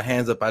gonna put my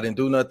hands up. I didn't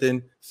do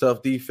nothing.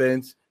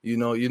 Self-defense. You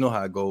know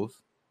how it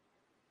goes.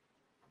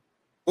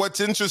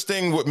 What's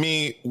interesting with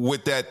me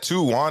with that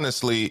too,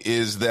 honestly,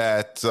 is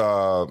that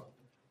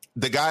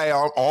the guy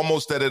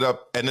almost ended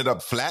up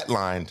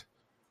flatlined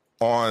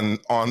on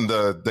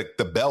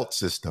the belt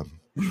system.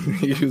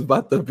 He was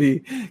about to be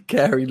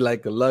carried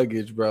like a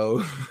luggage,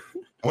 bro.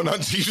 Well,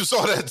 you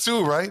saw that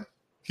too, right?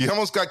 He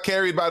almost got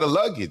carried by the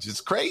luggage. It's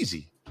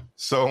crazy.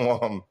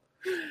 So,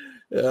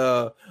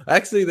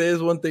 actually, there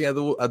is one thing I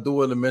do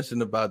want to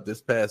mention about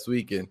this past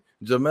weekend.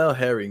 Jamel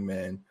Herring,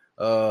 man.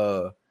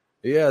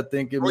 Yeah, I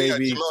think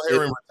maybe Jamel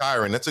Herring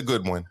retiring. That's a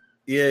good one.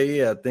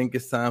 Yeah. I think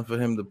it's time for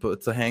him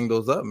to hang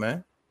those up,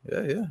 man.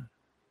 Yeah.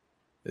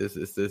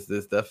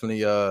 It's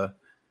definitely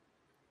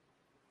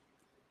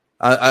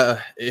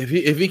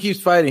if he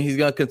keeps fighting, he's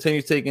gonna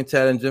continue taking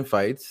challenging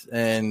fights,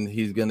 and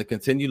he's gonna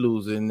continue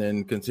losing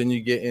and continue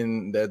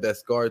getting that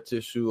scar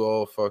tissue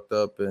all fucked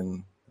up,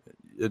 and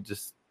it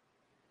just,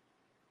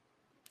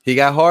 he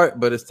got heart,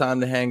 but it's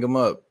time to hang him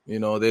up.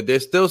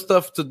 There's still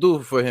stuff to do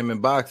for him in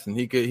boxing.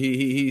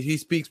 He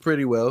speaks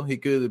pretty well. He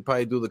could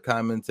probably do the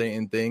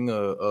commentating thing,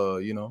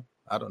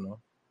 I don't know,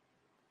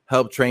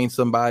 help train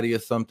somebody or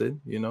something,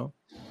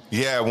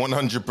 Yeah,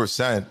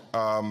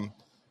 100%.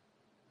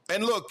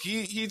 And look,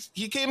 he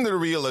came to the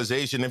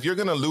realization, if you're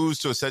going to lose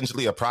to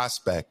essentially a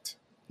prospect,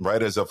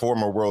 right, as a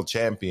former world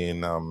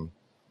champion,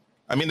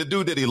 I mean, the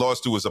dude that he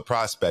lost to was a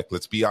prospect,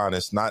 let's be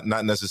honest, not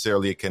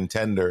necessarily a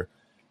contender.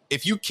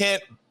 If you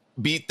can't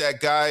beat that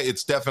guy,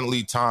 it's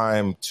definitely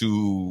time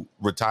to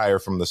retire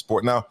from the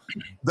sport. Now,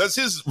 does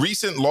his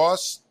recent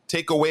loss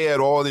take away at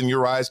all in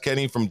your eyes,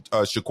 Kenny, from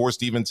Shakur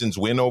Stevenson's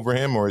win over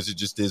him, or is it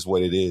just is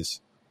what it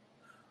is?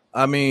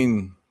 I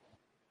mean,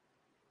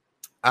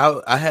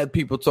 I had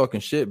people talking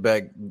shit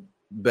back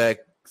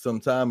some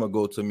time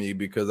ago to me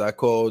because I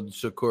called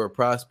Shakur a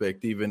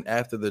prospect even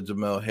after the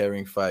Jamel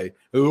Herring fight.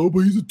 Oh, but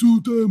he's a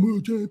 2-time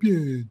world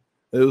champion.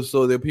 It was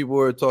so that people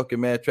were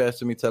talking mad trash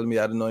to me, telling me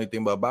I didn't know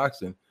anything about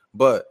boxing,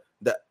 but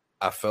that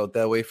I felt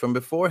that way from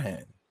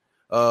beforehand.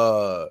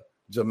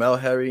 Jamel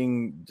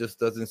Herring just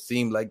doesn't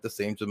seem like the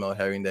same Jamel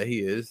Herring that he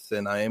is.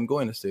 And I am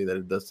going to say that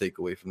it does take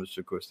away from the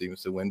Shakur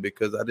Stevenson win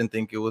because I didn't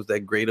think it was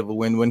that great of a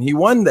win when he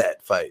won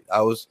that fight.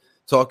 I was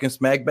talking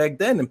smack back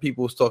then and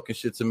people was talking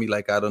shit to me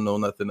like I don't know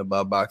nothing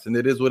about boxing.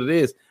 It is what it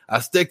is. I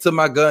stick to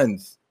my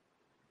guns.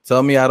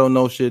 Tell me I don't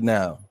know shit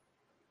now.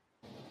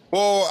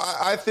 Well,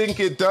 I think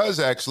it does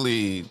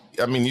actually.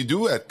 I mean, you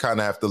do kind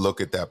of have to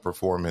look at that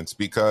performance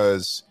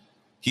because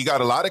he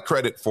got a lot of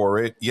credit for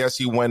it. Yes,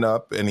 he went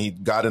up and he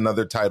got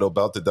another title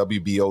belt, the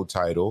WBO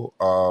title.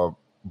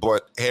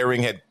 But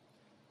Herring had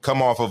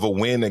come off of a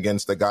win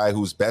against a guy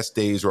whose best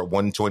days were at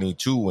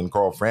 122 in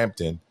Carl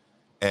Frampton,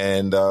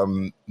 and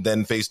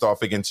then faced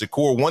off against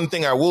Shakur. One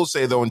thing I will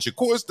say, though, in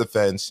Shakur's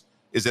defense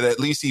is that at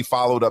least he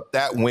followed up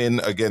that win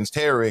against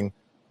Herring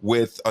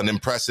with an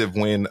impressive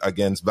win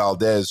against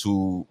Valdez,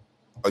 who,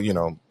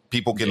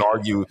 people can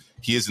argue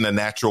he isn't a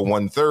natural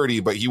 130,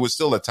 but he was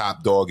still a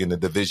top dog in the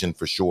division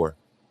for sure.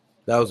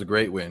 That was a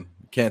great win.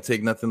 Can't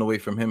take nothing away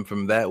from him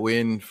from that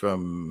win,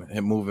 from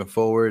him moving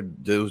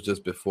forward. It was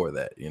just before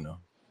that,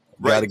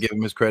 Got to give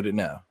him his credit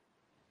now.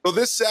 So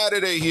this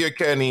Saturday here,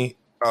 Kenny,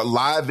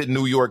 live in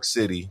New York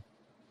City,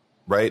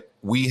 right,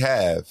 we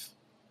have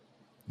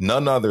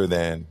none other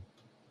than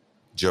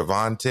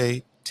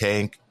Gervonta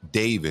Tank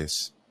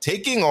Davis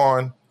taking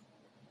on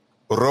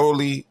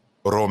Rolly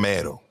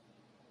Romero.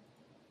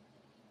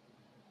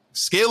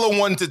 Scale of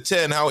 1 to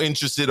 10, how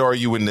interested are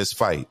you in this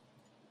fight?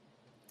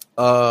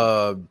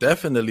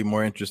 Definitely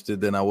more interested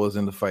than I was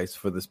in the fights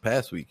for this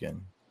past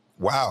weekend.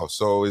 Wow.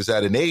 So is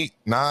that an 8,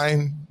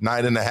 9,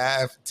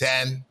 9.5,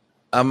 10?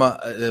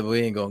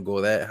 We ain't gonna go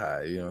that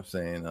high, you know what I'm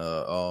saying?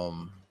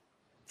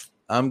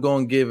 I'm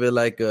gonna give it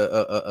like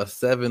a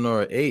 7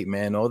 or an 8,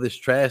 man. All this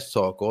trash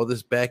talk, all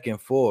this back and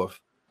forth,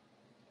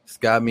 it's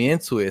got me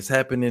into it. It's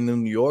happening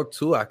in New York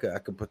too. I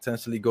could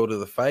potentially go to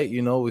the fight.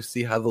 We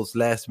see how those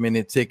last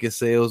minute ticket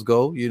sales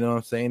go. You know what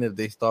I'm saying? If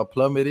they start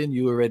plummeting,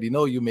 you already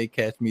know you may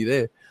catch me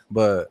there.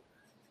 But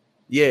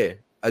yeah,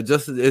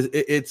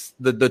 it's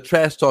the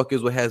trash talk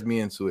is what has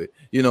me into it.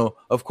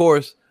 Of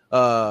course,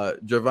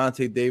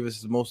 Gervonta Davis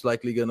is most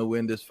likely gonna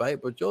win this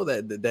fight. But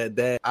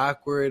that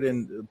awkward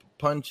and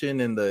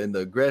punching and the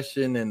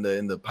aggression and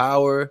the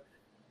power,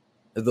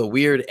 the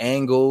weird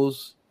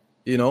angles,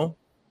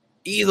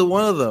 either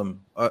one of them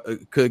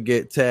could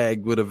get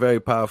tagged with a very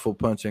powerful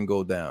punch and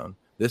go down.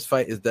 This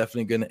fight is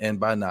definitely going to end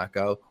by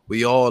knockout.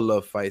 We all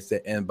love fights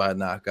that end by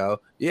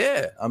knockout.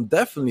 Yeah, I'm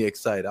definitely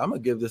excited. I'm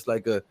going to give this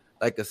like a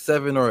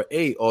 7 or an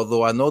 8,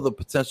 although I know the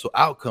potential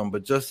outcome,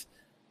 but just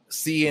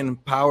seeing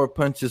power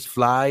punches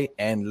fly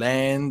and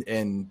land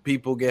and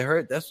people get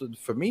hurt,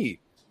 for me,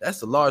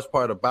 that's a large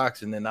part of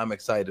boxing, and I'm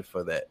excited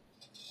for that.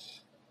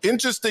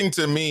 Interesting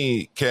to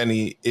me,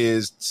 Kenny,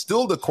 is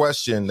still the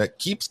question that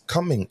keeps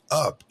coming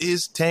up.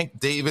 Is Tank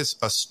Davis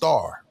a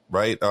star,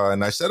 right?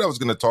 And I said I was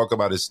going to talk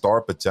about his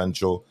star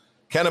potential.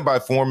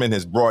 Kennebai Foreman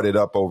has brought it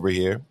up over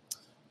here.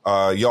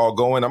 Y'all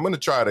going? I'm going to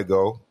try to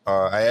go.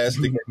 I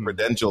asked to get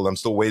credentialed. I'm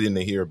still waiting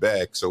to hear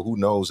back, so who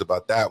knows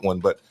about that one.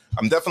 But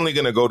I'm definitely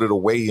going to go to the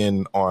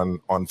weigh-in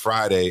on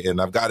Friday,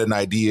 and I've got an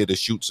idea to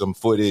shoot some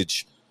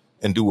footage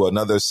and do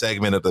another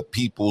segment of the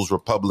People's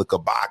Republic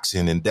of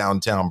Boxing in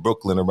downtown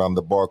Brooklyn around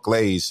the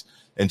Barclays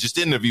and just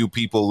interview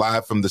people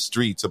live from the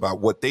streets about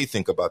what they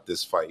think about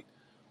this fight.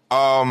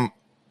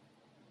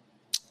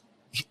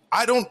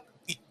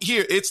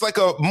 It's like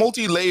a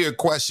multi-layered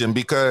question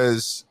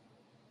because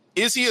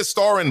is he a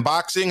star in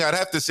boxing? I'd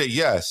have to say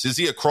yes. Is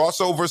he a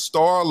crossover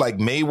star like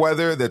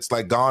Mayweather that's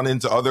like gone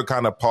into other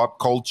kind of pop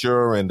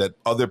culture and that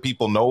other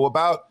people know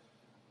about?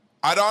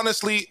 I'd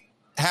honestly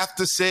have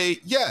to say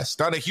yes.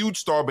 Not a huge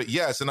star, but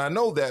yes. And I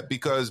know that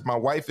because my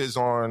wife is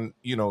on,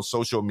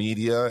 social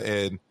media,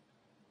 and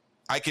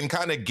I can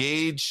kind of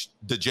gauge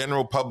the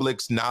general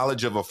public's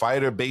knowledge of a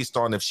fighter based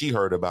on if she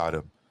heard about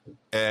him.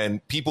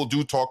 And people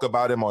do talk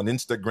about him on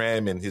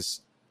Instagram, and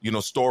his,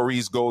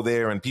 stories go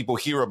there and people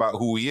hear about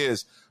who he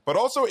is. But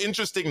also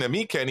interesting to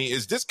me, Kenny,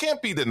 is this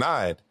can't be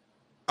denied.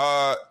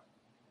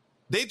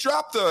 They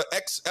dropped the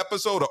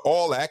episode of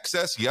All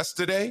Access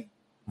yesterday,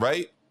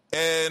 right?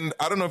 And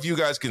I don't know if you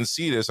guys can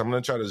see this. I'm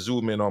going to try to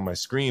zoom in on my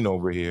screen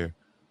over here.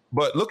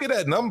 But look at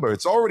that number.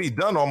 It's already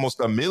done almost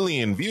 1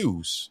 million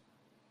views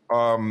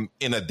in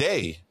a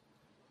day.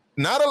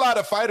 Not a lot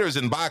of fighters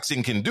in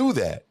boxing can do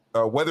that.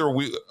 Whether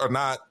we or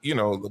not, we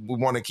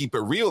want to keep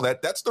it real.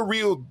 That's the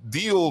real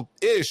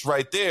deal-ish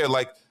right there.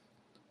 Like,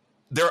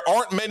 there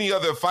aren't many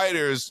other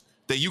fighters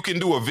that you can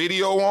do a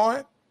video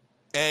on,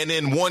 and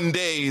in one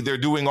day they're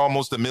doing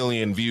almost 1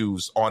 million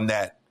views on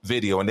that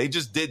video, and they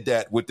just did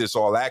that with this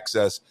All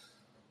Access.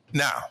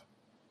 Now,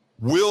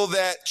 will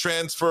that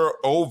transfer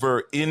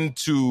over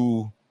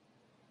into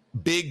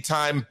big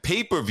time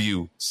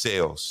pay-per-view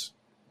sales?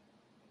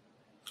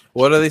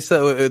 What are they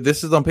saying?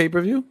 This is on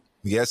pay-per-view?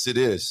 Yes, it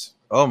is.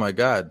 Oh my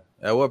God.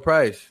 At what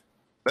price?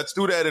 Let's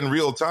do that in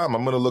real time.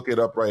 I'm going to look it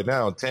up right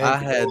now. I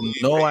had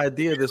no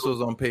idea this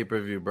was on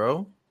pay-per-view,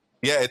 bro.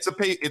 Yeah, it's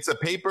a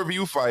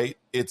pay-per-view fight.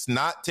 It's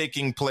not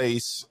taking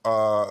place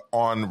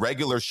on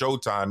regular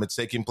Showtime. It's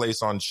taking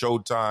place on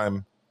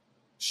Showtime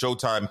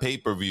Showtime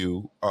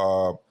pay-per-view.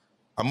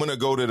 I'm gonna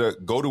go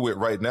to it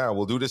right now.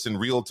 We'll do this in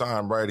real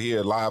time right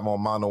here, live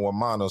on Mano a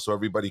Mano, so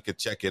everybody could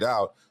check it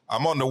out.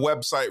 I'm on the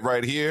website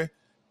right here,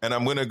 and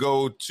I'm gonna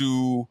go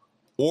to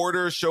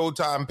order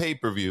Showtime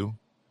pay-per-view,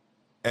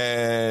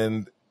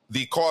 and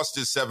the cost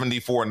is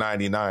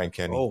 $74.99,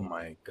 Kenny. Oh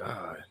my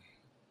God.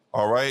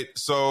 All right.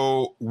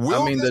 So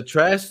the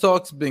trash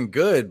talk's been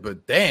good,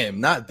 but damn,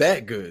 not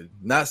that good.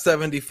 Not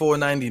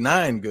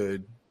 $74.99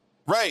 good.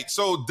 Right.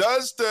 So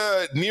does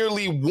the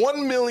nearly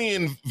 1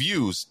 million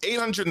views,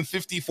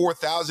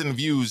 854,000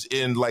 views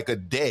in like a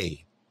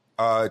day,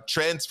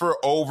 transfer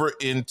over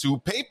into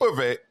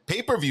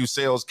pay-per-view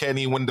sales,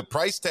 Kenny, when the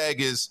price tag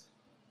is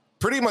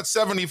pretty much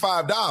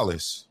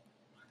 $75?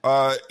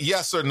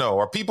 Yes or no?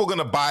 Are people going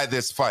to buy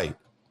this fight?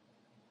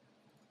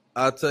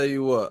 I'll tell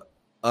you what.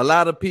 A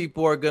lot of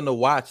people are going to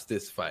watch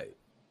this fight,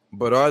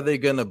 but are they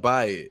going to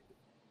buy it?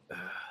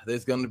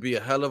 There's going to be a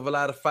hell of a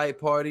lot of fight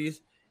parties,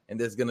 and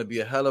there's going to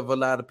be a hell of a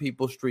lot of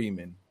people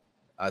streaming.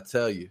 I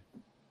tell you,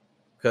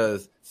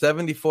 because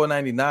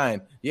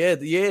 $74.99,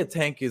 yeah,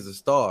 Tank is a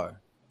star.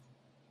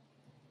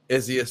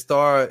 Is he a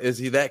star? Is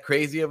he that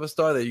crazy of a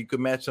star that you could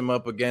match him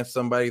up against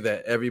somebody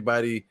that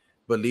everybody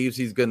believes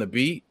he's going to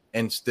beat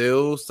and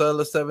still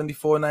sell a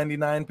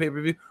 $74.99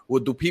 pay-per-view?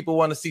 Well, do people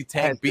want to see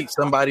Tank beat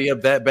somebody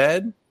up that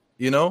bad?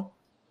 You know,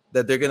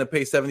 that they're gonna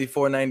pay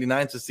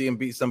 $74.99 to see him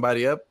beat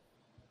somebody up,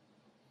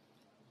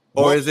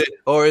 or is it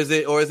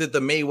the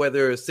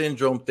Mayweather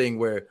syndrome thing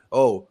where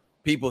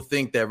people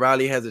think that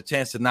Riley has a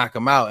chance to knock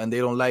him out and they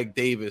don't like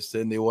Davis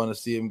and they want to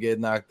see him get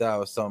knocked out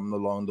or something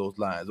along those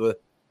lines? Well,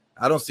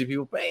 I don't see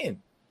people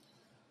paying.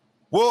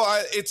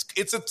 Well,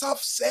 it's a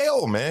tough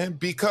sale, man,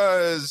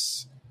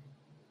 because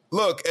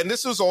look, and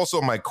this was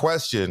also my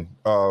question.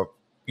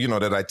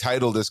 That I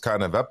titled this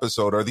kind of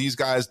episode, are these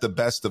guys the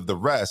best of the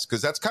rest?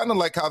 Because that's kind of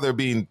like how they're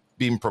being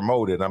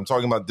promoted. I'm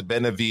talking about the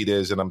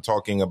Benavidez, and I'm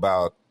talking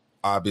about,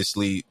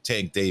 obviously,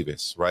 Tank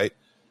Davis, right?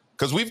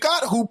 Because we've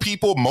got who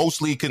people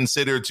mostly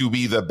consider to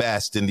be the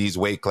best in these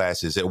weight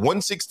classes. At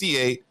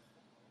 168,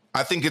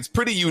 I think it's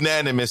pretty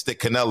unanimous that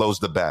Canelo's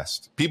the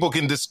best. People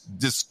can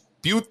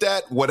dispute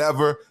that,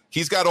 whatever.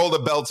 He's got all the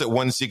belts at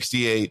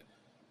 168,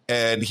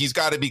 and he's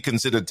got to be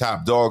considered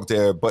top dog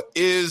there. But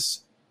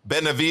is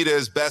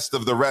Benavidez best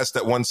of the rest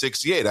at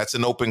 168? That's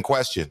an open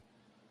question,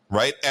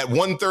 right? At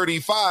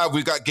 135,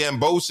 we've got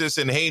Gambosis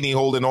and Haney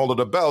holding all of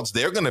the belts.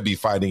 They're going to be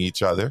fighting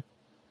each other.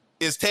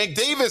 Is Tank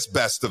Davis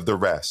best of the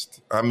rest?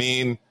 I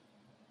mean,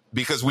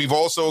 because we've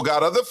also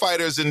got other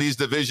fighters in these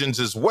divisions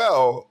as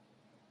well.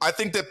 I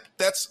think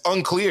that's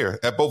unclear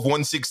at both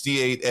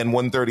 168 and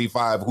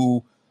 135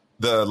 who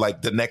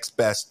the next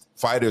best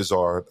fighters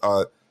are.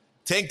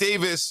 Tank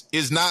Davis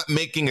is not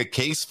making a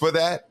case for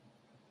that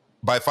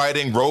by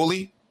fighting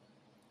Rolly.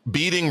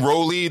 Beating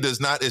Rolly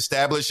does not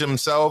establish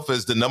himself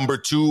as the number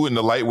 2 in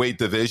the lightweight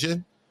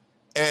division.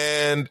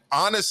 And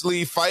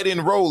honestly,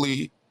 fighting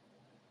Rolly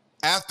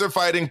after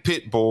fighting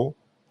Pitbull,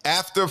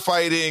 after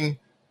fighting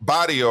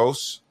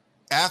Barrios,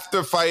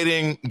 after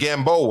fighting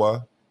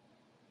Gamboa,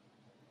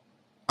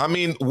 I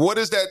mean, what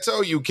does that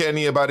tell you,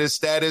 Kenny, about his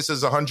status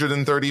as a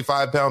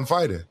 135-pound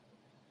fighter?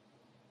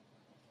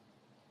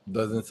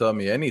 Doesn't tell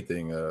me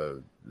anything.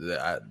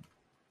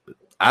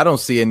 I don't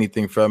see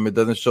anything from it.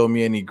 Doesn't show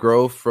me any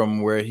growth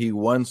from where he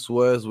once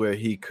was, where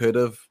he could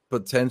have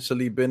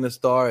potentially been a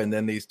star, and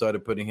then they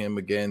started putting him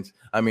against.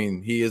 I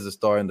mean, he is a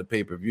star in the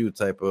pay-per-view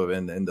type of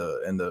and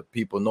the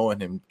people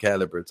knowing him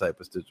caliber type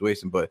of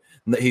situation, but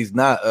he's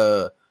not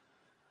a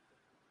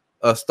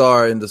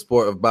star in the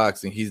sport of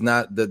boxing. He's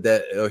not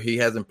or he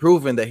hasn't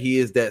proven that he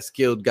is that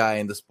skilled guy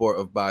in the sport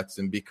of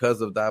boxing because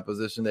of the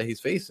opposition that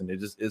he's facing. It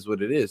just is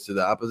what it is. So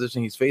the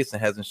opposition he's facing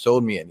hasn't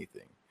showed me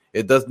anything.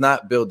 It does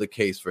not build the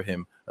case for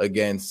him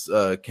against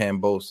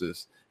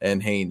Kambosos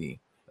and Haney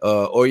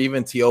or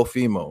even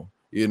Teofimo.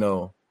 You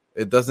know,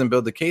 it doesn't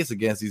build the case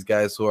against these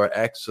guys who are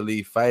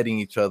actually fighting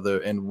each other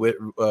and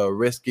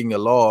risking a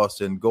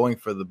loss and going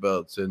for the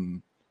belts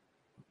and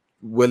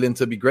willing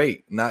to be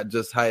great, not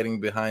just hiding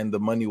behind the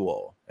money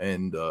wall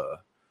and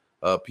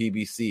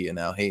PBC and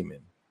Al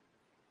Heyman.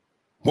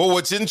 Well,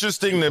 what's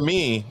interesting to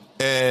me,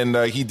 and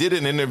he did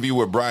an interview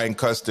with Brian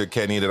Custer,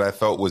 Kenny, that I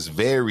felt was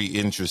very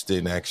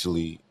interesting,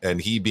 actually, and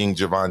he being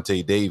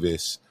Gervonta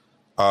Davis.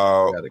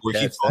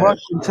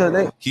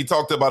 He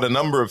talked about a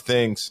number of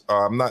things.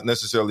 I'm not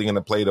necessarily going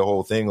to play the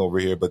whole thing over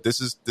here, but this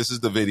is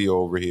the video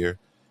over here.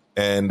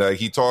 And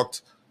he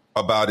talked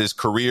about his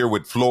career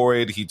with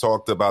Floyd. He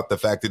talked about the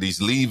fact that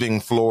he's leaving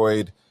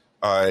Floyd.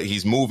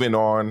 He's moving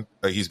on.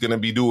 He's going to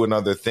be doing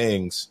other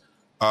things.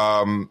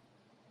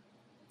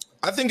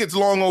 I think it's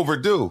long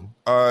overdue.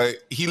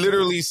 He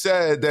literally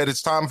said that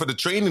it's time for the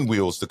training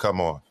wheels to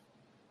come off.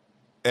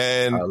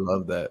 And I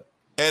love that.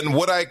 And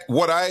what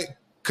I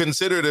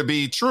consider to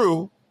be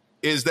true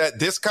is that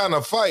this kind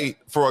of fight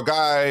for a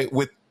guy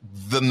with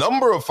the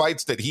number of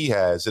fights that he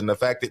has and the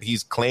fact that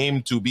he's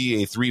claimed to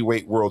be a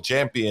 3-weight world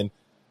champion,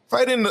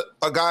 fighting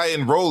a guy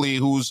in Rolly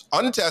who's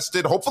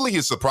untested, hopefully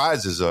he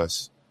surprises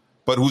us,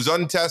 but who's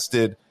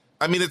untested,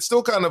 I mean, it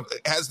still kind of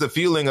has the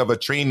feeling of a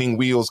training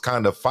wheels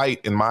kind of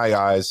fight in my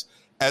eyes,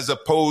 as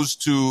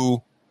opposed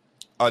to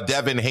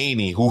Devin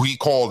Haney, who he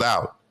called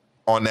out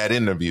on that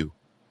interview.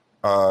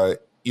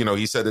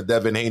 He said that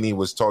Devin Haney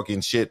was talking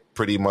shit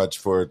pretty much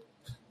for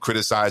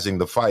criticizing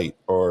the fight,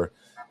 or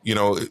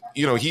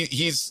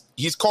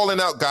he's calling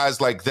out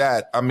guys like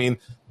that. I mean,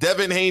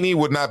 Devin Haney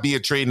would not be a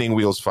training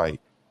wheels fight,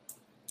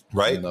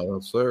 right? No,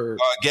 sir.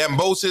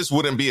 Gambosis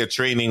wouldn't be a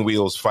training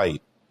wheels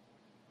fight,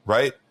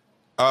 right?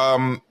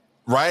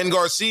 Ryan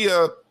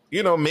Garcia,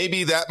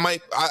 maybe that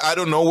might. I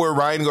don't know where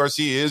Ryan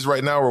Garcia is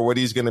right now or what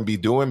he's going to be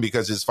doing,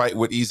 because his fight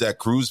with Isaac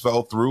Cruz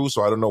fell through,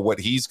 so I don't know what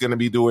he's going to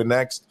be doing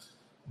next.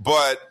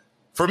 But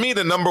for me,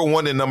 the number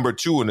 1 and number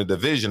 2 in the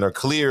division are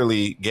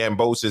clearly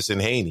Gambosis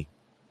and Haney.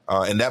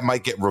 And that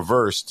might get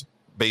reversed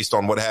based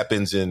on what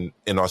happens in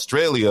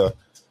Australia.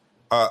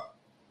 I'm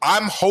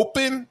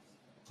hoping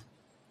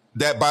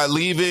that by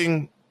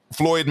leaving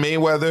Floyd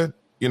Mayweather,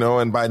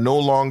 and by no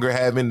longer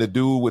having to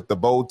do with the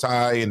bow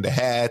tie and the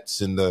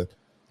hats and the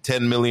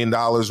 $10 million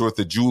worth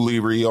of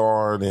jewelry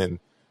on, and,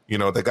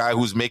 the guy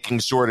who's making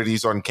sure that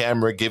he's on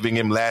camera, giving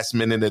him last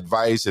minute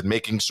advice and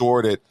making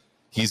sure that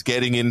he's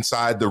getting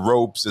inside the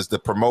ropes as the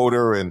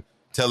promoter and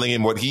telling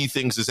him what he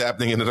thinks is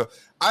happening.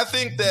 I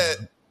think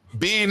that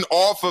being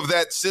off of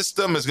that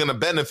system is going to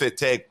benefit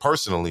Tank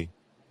personally.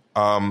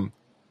 I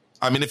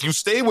mean, if you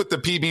stay with the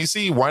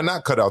PBC, why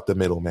not cut out the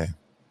middleman,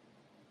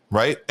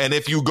 right? And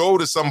if you go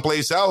to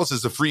someplace else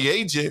as a free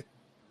agent,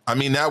 I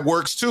mean, that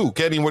works too.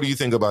 Kenny, what do you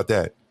think about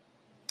that?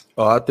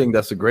 Oh, I think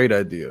that's a great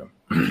idea.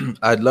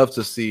 I'd love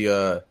to see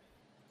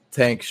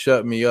Tank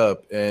shut me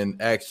up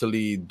and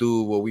actually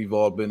do what we've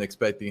all been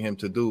expecting him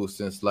to do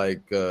since, I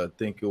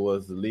think it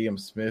was Liam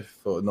Smith,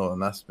 or no,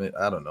 not Smith,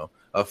 I don't know,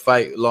 a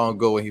fight long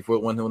ago when he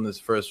won his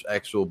first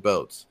actual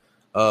belts,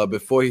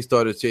 before he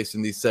started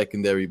chasing these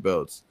secondary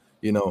belts.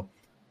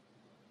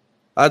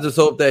 I just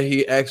hope that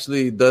he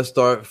actually does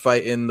start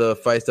fighting the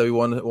fights that we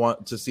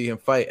want to see him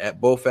fight at,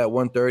 both at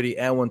 130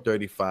 and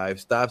 135.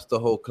 Stops the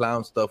whole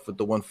clown stuff with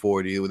the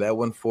 140. That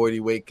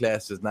 140 weight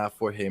class is not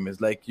for him. It's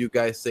like you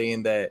guys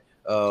saying that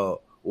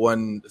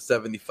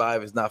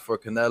 175 is not for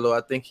Canelo.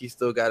 I think he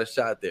still got a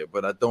shot there,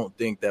 but I don't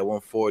think that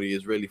 140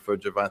 is really for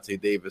Gervonta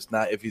Davis.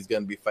 Not if he's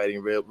going to be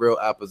fighting real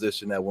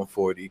opposition at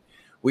 140.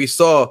 We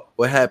saw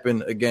what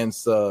happened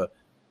against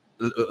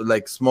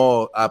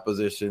small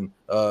opposition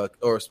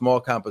or small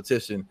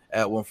competition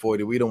at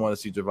 140. We don't want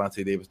to see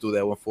Gervonta Davis do that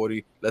at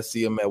 140. Let's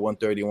see him at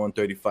 130,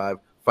 135,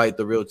 fight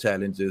the real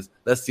challenges.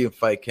 Let's see him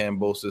fight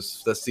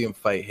Kambosos. Let's see him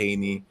fight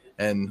Haney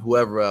and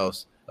whoever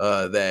else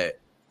that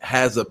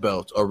has a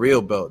belt, a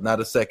real belt, not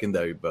a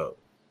secondary belt.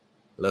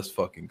 Let's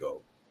fucking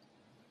go.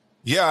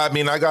 Yeah, I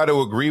mean, I got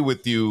to agree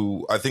with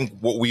you. I think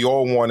what we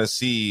all want to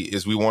see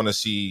is we want to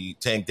see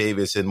Tank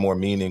Davis in more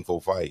meaningful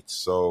fights.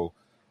 So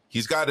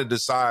he's got to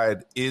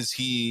decide, is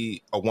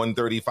he a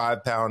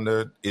 135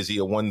 pounder? Is he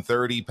a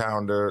 130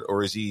 pounder?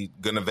 Or is he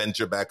going to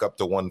venture back up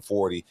to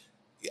 140?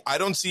 I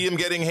don't see him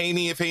getting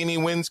Haney if Haney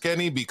wins,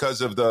 Kenny,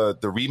 because of the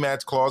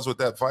rematch clause with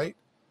that fight.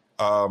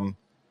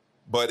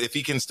 But if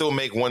he can still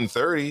make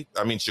 130,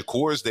 I mean,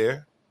 Shakur's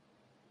there,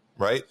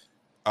 right?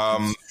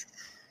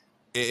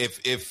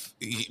 If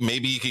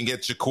maybe he can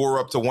get Shakur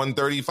up to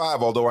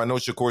 135, although I know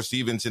Shakur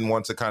Stevenson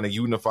wants to kind of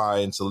unify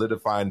and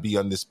solidify and be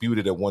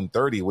undisputed at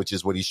 130, which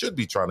is what he should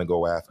be trying to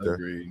go after.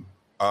 Agreed.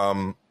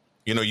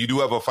 You do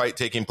have a fight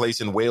taking place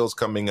in Wales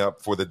coming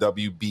up for the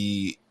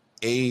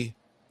WBA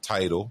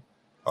title.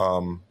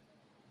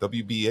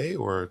 WBA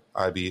or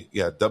IB?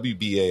 Yeah,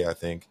 WBA, I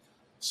think.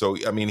 So,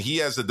 I mean, he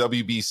has the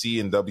WBC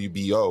and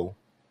WBO,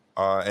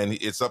 and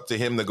it's up to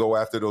him to go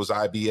after those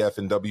IBF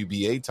and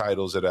WBA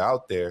titles that are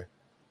out there.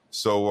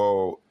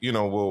 So,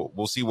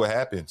 we'll see what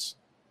happens,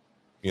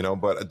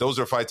 but those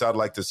are fights I'd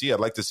like to see. I'd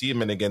like to see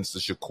him in against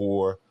the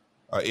Shakur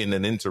in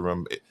an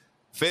interim.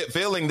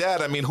 Failing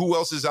that, I mean, who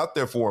else is out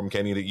there for him,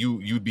 Kenny, that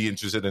you'd be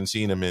interested in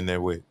seeing him in there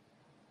with?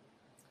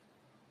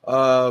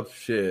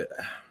 Shit.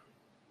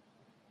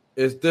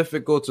 It's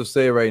difficult to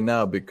say right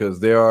now because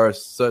there are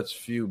such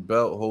few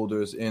belt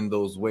holders in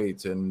those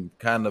weights, and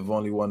kind of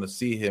only want to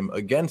see him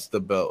against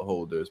the belt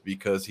holders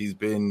because he's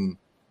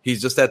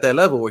just at that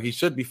level where he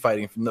should be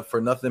fighting for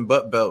nothing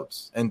but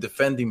belts and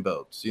defending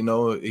belts.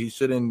 He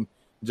shouldn't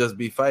just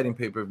be fighting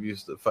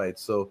pay-per-views to fight.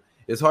 So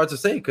it's hard to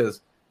say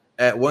because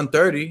at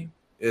 130,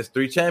 it's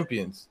 3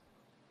 champions.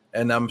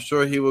 And I'm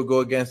sure he will go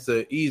against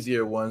the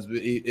easier ones.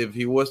 If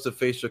he was to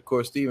face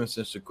Shakur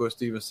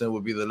Stevenson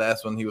would be the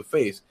last one he would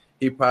face.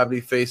 He'd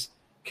probably face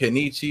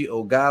Kenichi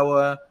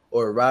Ogawa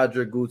or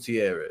Roger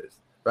Gutierrez,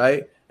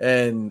 right?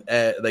 And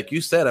like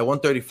you said, at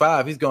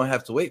 135, he's going to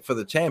have to wait for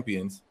the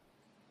champions.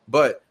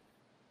 But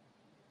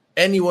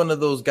any one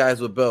of those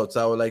guys with belts,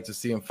 I would like to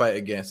see him fight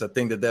against. I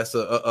think that's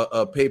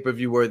a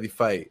pay-per-view worthy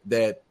fight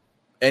that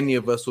any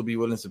of us will be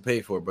willing to pay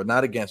for, but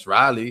not against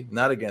Riley.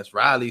 Not against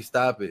Riley.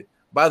 Stop it.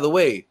 By the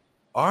way,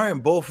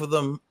 aren't both of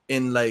them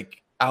in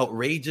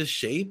outrageous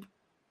shape?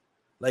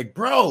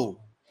 Bro,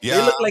 yeah.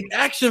 They look like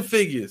action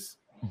figures.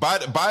 By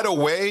the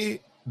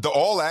way, the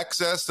All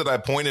Access that I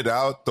pointed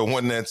out, the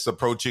one that's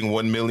approaching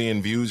 1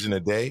 million views in a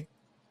day,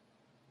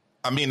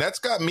 I mean, that's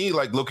got me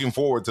like looking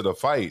forward to the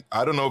fight.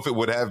 I don't know if it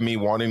would have me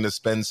wanting to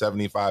spend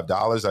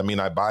 $75. I mean,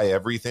 I buy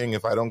everything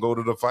if I don't go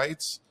to the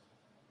fights.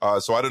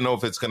 So I don't know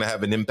if it's going to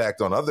have an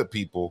impact on other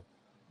people.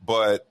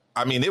 But,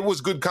 I mean, it was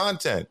good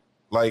content.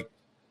 Like,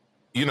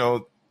 you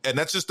know, and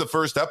that's just the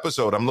first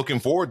episode. I'm looking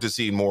forward to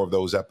seeing more of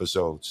those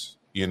episodes,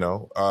 you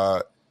know.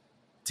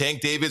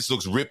 Tank Davis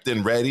looks ripped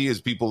and ready, as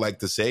people like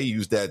to say,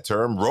 use that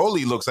term.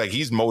 Rolly looks like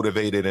he's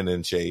motivated and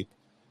in shape.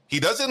 He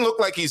doesn't look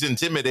like he's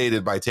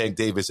intimidated by Tank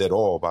Davis at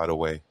all, by the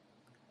way.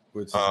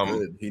 Which is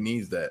good. He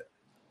needs that.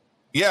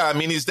 Yeah, I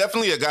mean, he's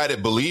definitely a guy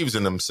that believes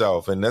in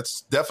himself, and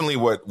that's definitely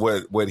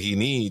what he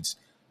needs.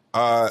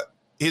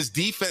 His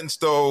defense,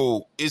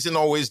 though, isn't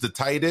always the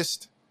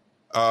tightest.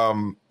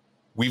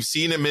 We've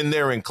seen him in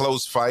there in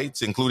close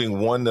fights, including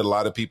one that a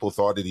lot of people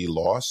thought that he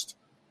lost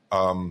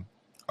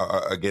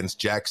against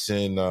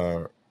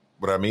Jackson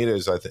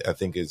Ramirez, I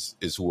think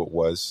is who it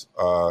was.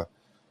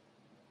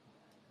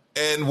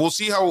 And we'll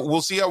see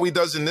how he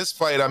does in this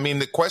fight. I mean,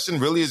 the question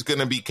really is going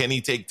to be, can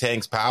he take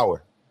Tank's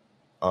power?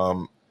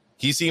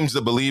 He seems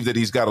to believe that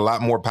he's got a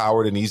lot more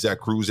power than Isaac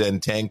Cruz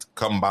and Tank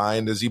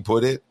combined, as he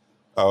put it.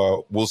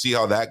 We'll see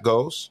how that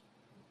goes.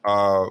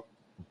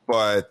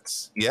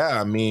 But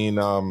yeah, I mean,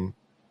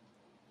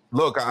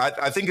 look,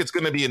 I think it's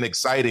going to be an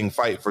exciting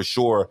fight for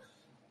sure.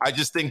 I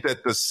just think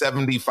that the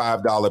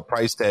 $75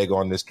 price tag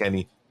on this,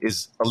 Kenny,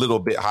 is a little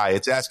bit high.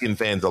 It's asking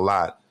fans a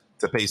lot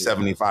to pay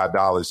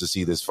 $75 to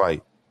see this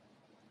fight.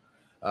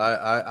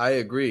 I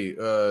agree.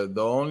 The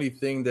only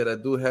thing that I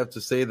do have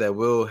to say that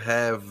will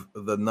have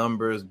the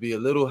numbers be a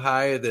little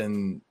higher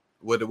than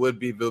what it would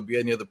be if it would be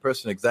any other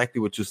person,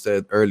 exactly what you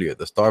said earlier,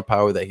 the star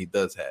power that he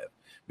does have.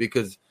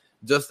 Because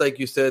just like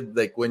you said,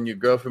 like when your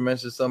girlfriend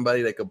mentions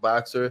somebody like a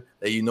boxer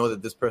that you know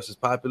that this person's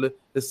popular,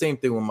 the same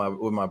thing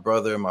with my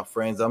brother and my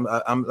friends. I'm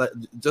like,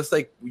 just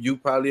like you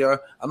probably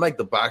are. I'm like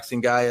the boxing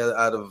guy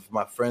out of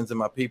my friends and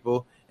my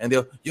people, and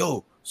they'll,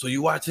 yo, so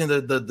you watching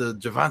the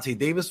Gervonta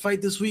Davis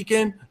fight this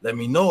weekend? Let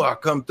me know. I'll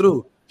come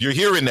through. You're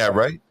hearing that,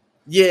 right?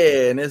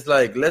 Yeah, and it's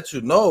like, let you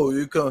know.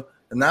 You can.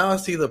 Now I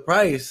see the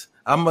price.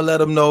 I'm gonna let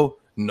them know.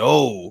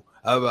 No.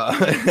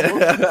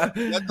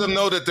 Let them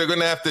know that they're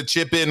gonna have to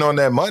chip in on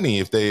that money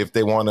if they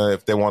want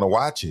to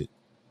watch it.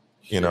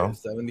 You know,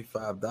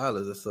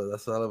 $75. That's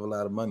a hell of a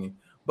lot of money.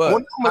 But I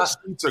wonder how much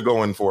streets are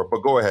going for. But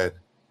go ahead.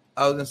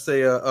 I was gonna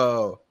say,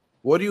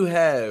 what do you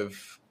have?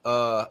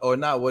 Or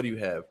not? What do you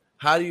have?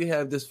 How do you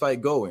have this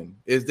fight going?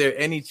 Is there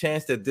any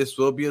chance that this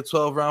will be a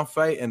 12-round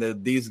fight and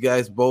that these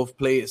guys both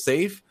play it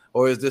safe,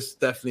 or is this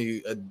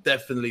definitely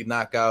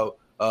knockout?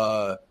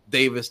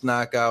 Davis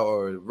knockout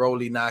or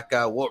Rolly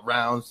knockout? What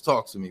rounds?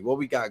 Talk to me. What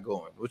we got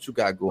going? What you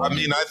got going? I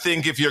mean, I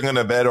think if you're going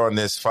to bet on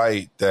this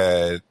fight,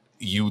 that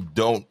you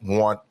don't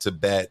want to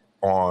bet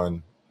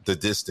on the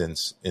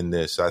distance in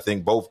this. I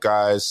think both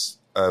guys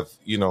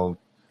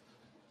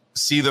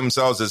see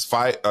themselves as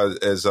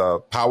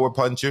power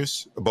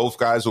punchers. Both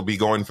guys will be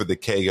going for the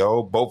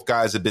KO. Both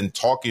guys have been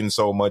talking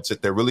so much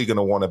that they're really going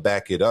to want to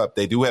back it up.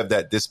 They do have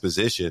that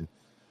disposition.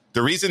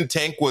 The reason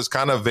Tank was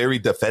kind of very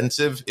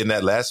defensive in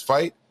that last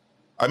fight,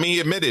 I mean, he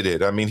admitted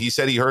it. I mean, he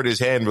said he hurt his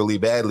hand really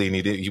badly, and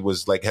he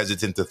was like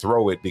hesitant to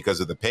throw it because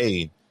of the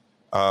pain.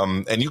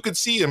 And you could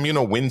see him,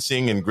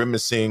 wincing and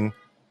grimacing.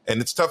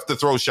 And it's tough to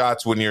throw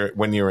shots when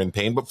you're in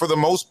pain. But for the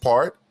most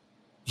part,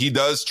 he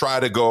does try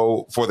to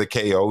go for the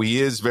KO.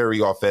 He is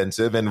very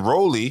offensive, and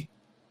Rolly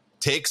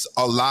takes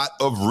a lot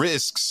of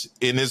risks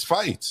in his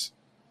fights.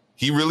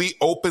 He really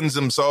opens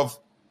himself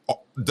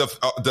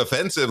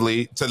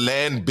defensively to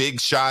land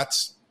big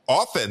shots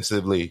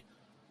offensively.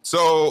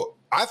 So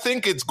I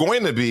think it's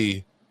going to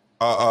be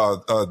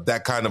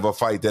that kind of a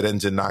fight that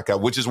ends in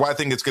knockout, which is why I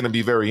think it's going to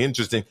be very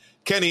interesting.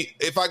 Kenny,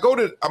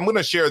 I'm going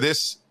to share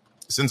this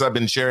since I've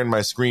been sharing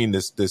my screen,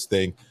 this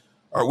thing.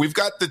 We've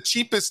got the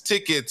cheapest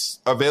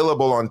tickets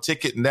available on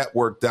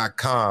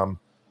ticketnetwork.com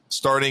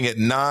starting at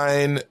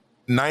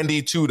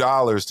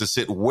 $92 to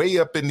sit way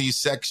up in these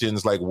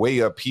sections, like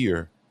way up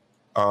here.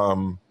 As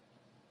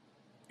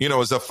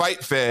a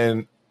fight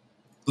fan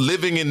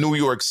living in New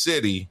York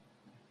City,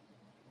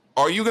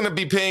 are you going to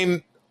be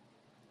paying,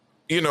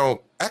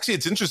 actually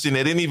it's interesting.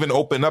 They didn't even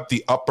open up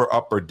the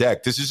upper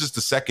deck. This is just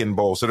the second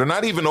bowl. So they're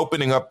not even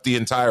opening up the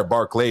entire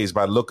Barclays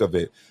by the look of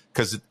it,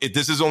 because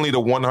this is only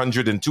the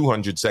 100 and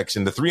 200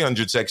 section. The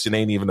 300 section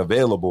ain't even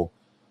available.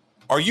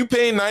 Are you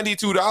paying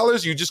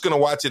 $92? You're just going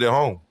to watch it at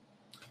home?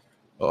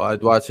 Oh,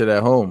 I'd watch it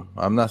at home.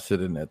 I'm not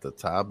sitting at the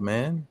top,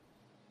 man.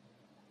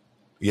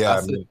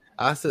 Yeah,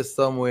 I sit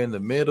somewhere in the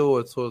middle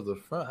or towards the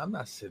front. I'm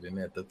not sitting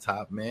at the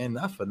top, man.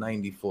 Not for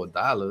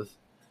 $94.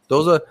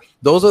 Those are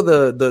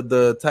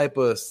the type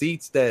of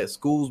seats that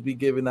schools be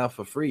giving out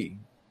for free.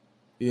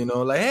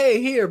 Like,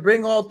 hey, here,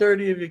 bring all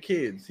 30 of your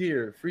kids.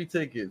 Here, free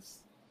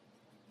tickets.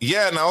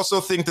 Yeah, and I also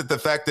think that the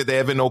fact that they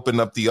haven't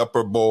opened up the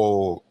upper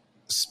bowl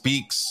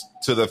speaks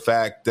to the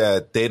fact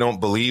that they don't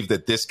believe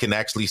that this can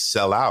actually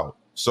sell out.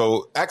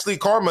 So actually,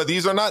 Karma,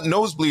 these are not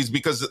nosebleeds,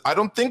 because I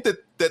don't think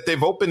that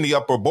they've opened the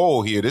upper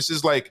bowl here. This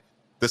is like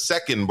the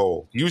second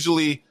bowl.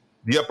 Usually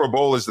the upper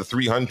bowl is the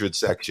 300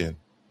 section.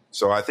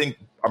 So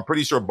I'm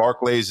pretty sure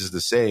Barclays is the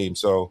same.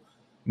 So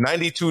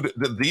 92,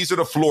 these are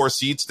the floor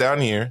seats down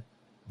here.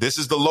 This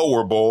is the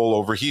lower bowl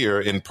over here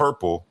in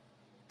purple.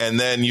 And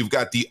then you've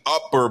got the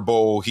upper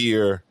bowl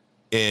here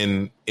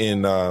in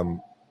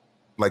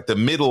like the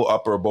middle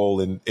upper bowl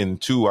in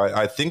 2.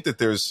 I think that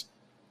there's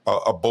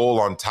a bowl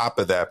on top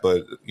of that,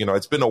 but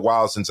it's been a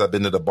while since I've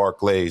been to the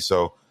Barclays.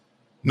 So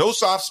No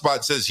Soft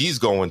Spot says he's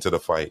going to the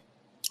fight.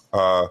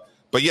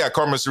 But yeah,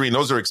 Karma Serene,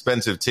 those are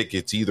expensive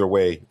tickets either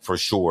way, for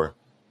sure.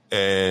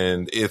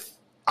 And if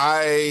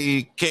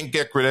I can't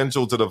get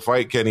credentialed to the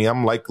fight, Kenny,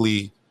 I'm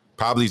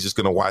probably just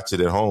going to watch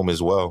it at home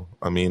as well.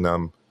 I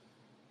mean,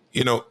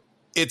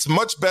 it's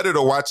much better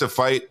to watch a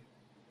fight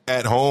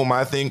at home,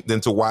 I think,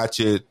 than to watch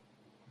it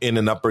in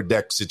an upper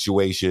deck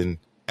situation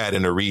at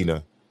an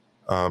arena.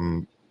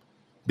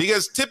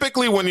 Because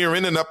typically when you're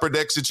in an upper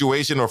deck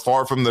situation or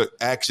far from the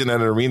action at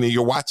an arena,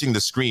 you're watching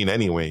the screen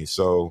anyway.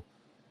 So,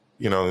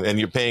 and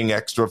you're paying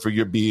extra for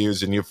your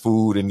beers and your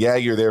food. And yeah,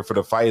 you're there for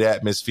the fight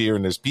atmosphere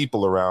and there's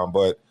people around.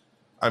 But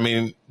I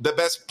mean, the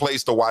best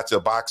place to watch a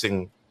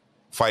boxing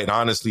fight,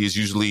 honestly, is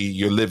usually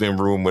your living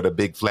room with a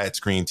big flat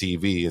screen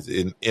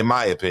TV, in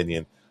my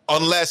opinion,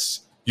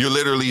 unless you're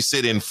literally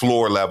sitting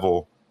floor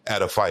level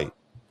at a fight.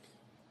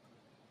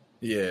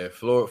 Yeah,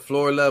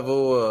 floor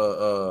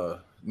level,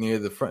 near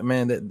the front,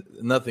 man.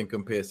 Nothing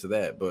compares to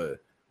that.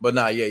 But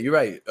nah, yeah, you're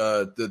right.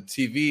 The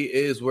TV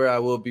is where I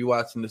will be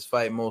watching this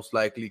fight most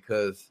likely,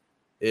 because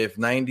if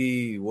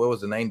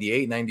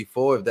 98,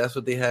 94, if that's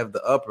what they have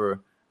the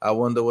upper, I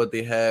wonder what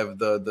they have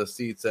the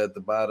seats at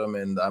the bottom.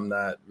 And I'm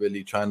not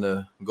really trying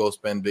to go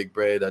spend big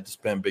bread. I just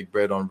spend big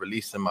bread on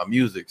releasing my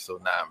music. So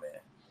nah,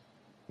 man.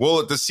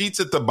 Well, the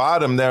seats at the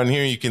bottom down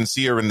here, you can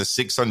see are in the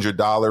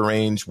 $600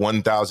 range,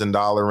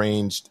 $1,000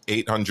 range,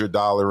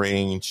 $800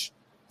 range.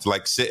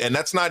 It's and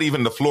that's not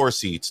even the floor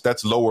seats.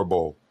 That's lower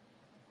bowl.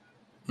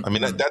 I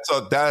mean,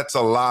 that's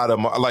a lot of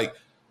like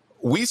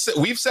we've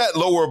sat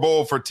lower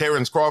bowl for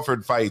Terrence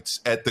Crawford fights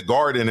at the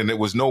Garden, and it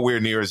was nowhere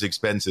near as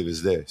expensive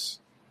as this.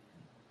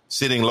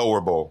 Sitting lower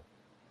bowl,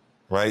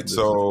 right? This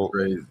so is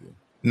crazy.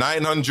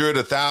 900,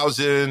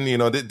 1,000.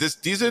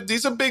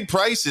 These are big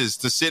prices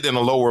to sit in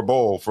a lower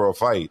bowl for a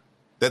fight.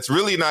 That's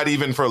really not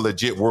even for a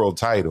legit world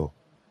title.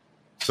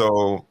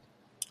 So,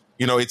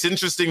 it's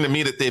interesting to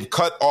me that they've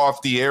cut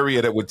off the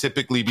area that would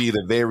typically be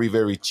the very,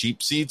 very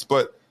cheap seats.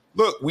 But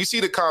look, we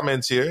see the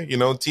comments here.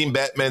 Team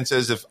Batman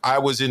says if I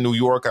was in New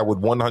York, I would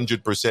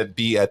 100%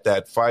 be at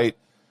that fight,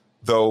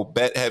 though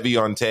bet heavy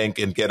on Tank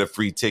and get a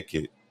free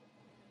ticket.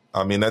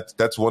 I mean,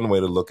 that's one way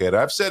to look at it.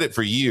 I've said it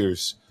for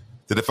years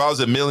that if I was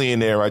a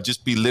millionaire, I'd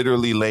just be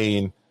literally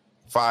laying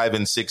 5-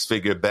 and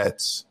 6-figure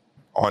bets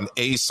on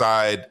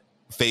A-side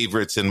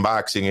favorites in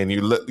boxing, and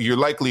you're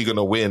likely going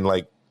to win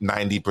like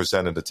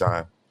 90% of the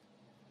time.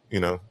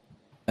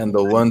 And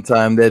the one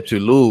time that you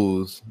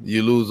lose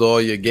all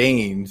your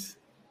games.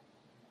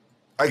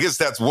 I guess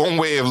that's one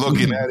way of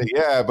looking at it.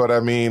 Yeah, but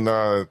I mean,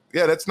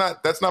 that's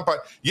not part.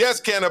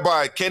 Yes,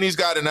 Kenny's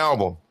got an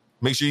album.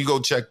 Make sure you go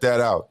check that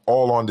out.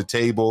 All on the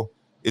Table.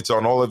 It's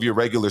on all of your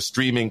regular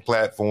streaming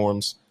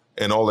platforms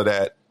and all of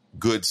that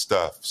good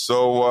stuff.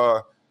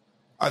 So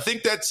I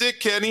think that's it,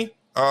 Kenny.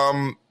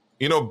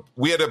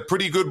 We had a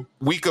pretty good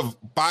week of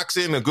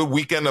boxing, a good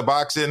weekend of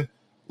boxing.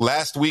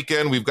 Last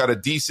weekend, we've got a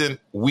decent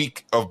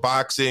week of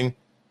boxing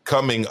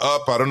coming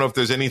up. I don't know if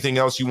there's anything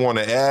else you want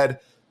to add.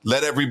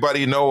 Let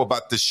everybody know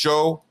about the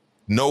show,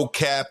 No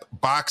Cap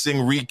Boxing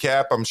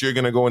Recap. I'm sure you're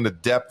going to go into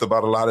depth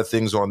about a lot of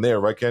things on there,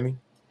 right, Kenny?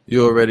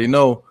 You already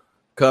know.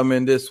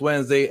 Coming this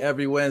Wednesday,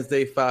 every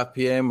Wednesday, 5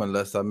 p.m.,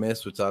 unless I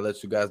miss, which I'll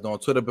let you guys know on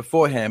Twitter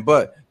beforehand.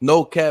 But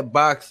No Cap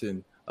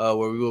Boxing, where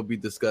we will be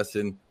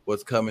discussing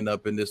what's coming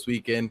up in this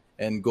weekend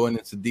and going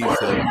into detail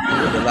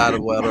with a lot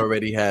of what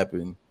already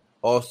happened.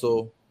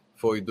 Also,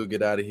 before we do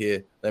get out of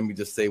here, let me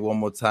just say one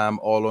more time,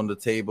 All on the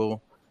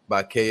Table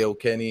by K.O.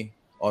 Kenny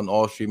on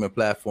all streaming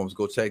platforms.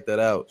 Go check that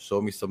out.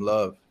 Show me some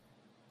love.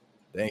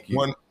 Thank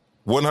you.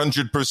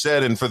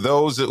 100%. And for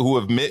those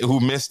who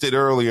missed it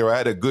earlier, I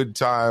had a good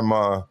time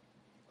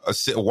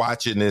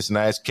watching this, and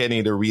I asked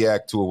Kenny to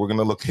react to it. We're going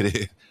to look at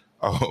it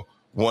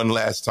one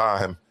last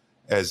time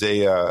as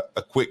a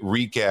quick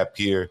recap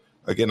here.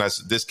 Again,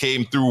 this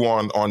came through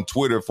on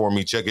Twitter for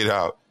me. Check it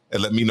out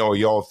and let me know what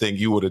y'all think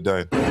you would have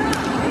done.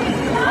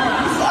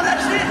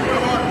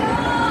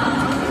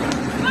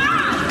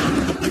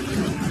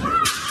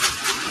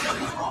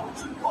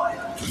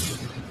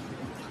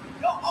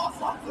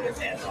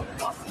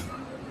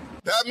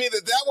 I mean,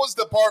 that was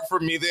the part for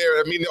me there.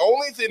 I mean, the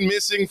only thing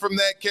missing from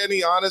that,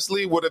 Kenny,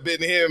 honestly, would have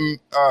been him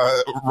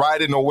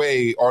riding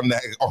away on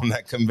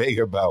that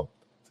conveyor belt.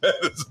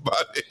 That's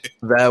about it.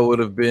 That would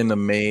have been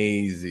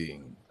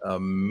amazing,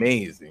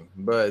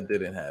 but it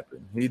didn't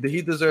happen.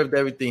 He deserved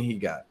everything he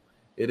got.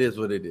 It is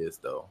what it is,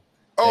 though.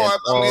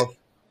 Oh,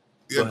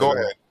 go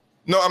ahead.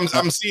 No,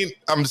 I'm seeing.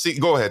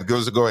 Go ahead,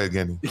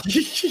 Kenny.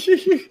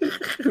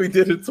 We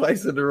did it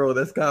twice in a row.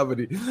 That's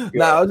comedy.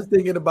 Now I was just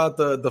thinking about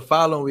the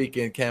following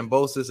weekend,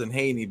 Kambosos and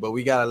Haney, but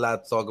we got a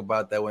lot to talk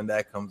about that when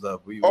that comes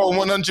up.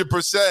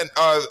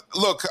 100%.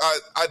 Look,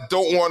 I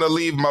don't want to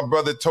leave my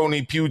brother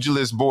Tony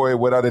Pugilist boy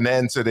without an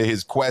answer to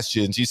his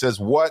questions. He says,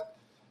 "What?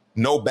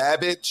 No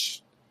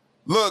Babbage?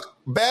 Look,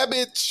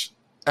 Babbage,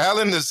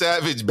 Alan the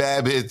Savage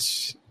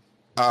Babbage.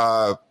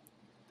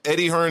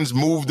 Eddie Hearns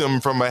moved him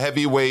from a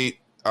heavyweight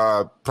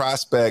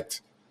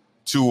prospect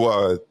to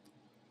a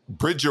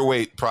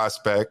bridgerweight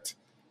prospect.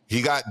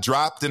 He got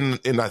dropped in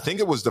I think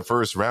it was the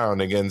first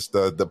round against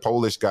the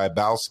Polish guy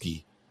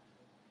Balski.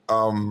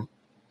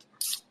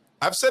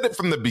 I've said it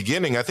from the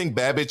beginning. I think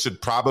Babbage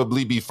should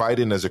probably be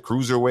fighting as a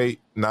cruiserweight,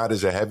 not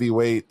as a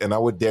heavyweight, and I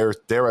would dare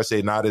I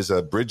say not as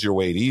a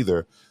bridgerweight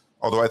either.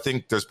 Although I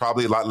think there's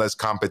probably a lot less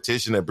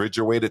competition at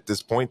bridgerweight at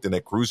this point than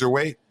at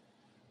cruiserweight.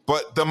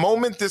 But the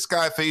moment this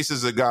guy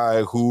faces a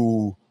guy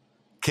who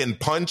can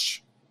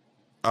punch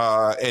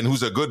and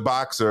who's a good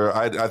boxer,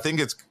 I think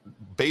it's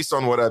based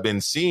on what I've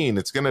been seeing,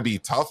 it's going to be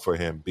tough for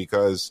him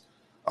because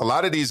a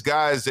lot of these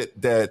guys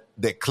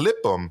that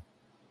clip him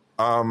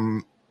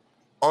are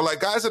like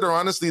guys that are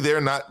honestly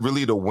there not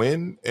really to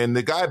win. And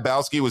the guy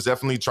Balski was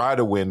definitely trying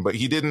to win, but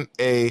he didn't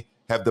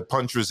have the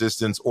punch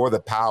resistance or the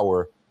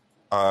power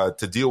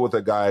to deal with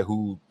a guy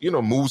who,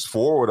 moves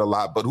forward a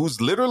lot, but who's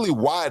literally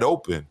wide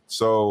open.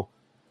 So,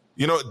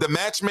 the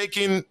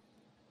matchmaking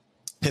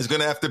is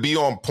going to have to be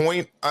on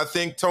point, I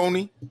think,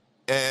 Tony.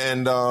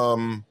 And,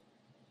 they're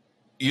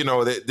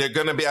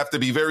going to have to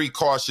be very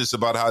cautious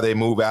about how they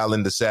move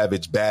Alan the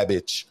Savage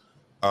Babbage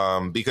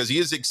because he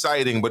is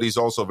exciting, but he's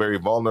also very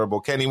vulnerable.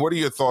 Kenny, what are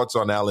your thoughts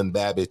on Alan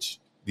Babbage?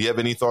 Do you have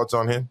any thoughts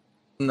on him?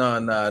 No,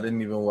 I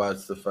didn't even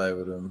watch the fight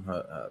with him.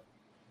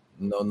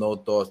 No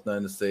thoughts,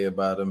 nothing to say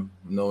about him.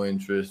 No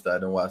interest. I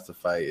didn't watch the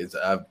fight.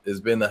 It's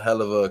been a hell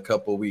of a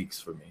couple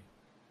weeks for me.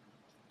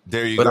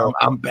 There you go.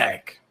 I'm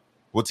back.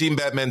 Well, Team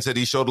Batman said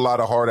he showed a lot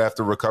of heart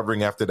after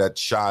recovering after that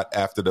shot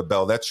after the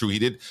bell. That's true. He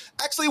did.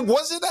 Actually,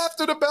 was it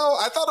after the bell?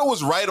 I thought it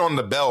was right on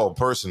the bell,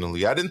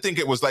 personally. I didn't think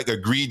it was like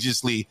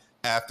egregiously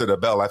after the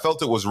bell. I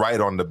felt it was right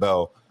on the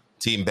bell,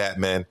 Team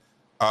Batman.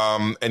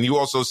 And you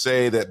also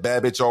say that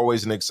Babbage,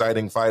 always an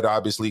exciting fight,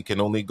 obviously can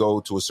only go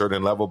to a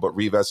certain level, but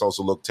Rivas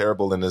also looked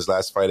terrible in his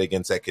last fight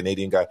against that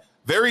Canadian guy.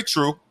 Very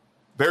true.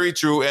 Very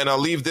true. And I'll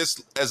leave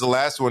this as the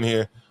last one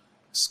here.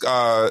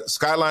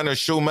 Skyliner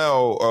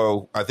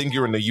Schumel, I think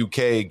you're in the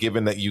UK,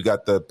 given that you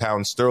got the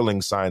pound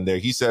sterling sign there.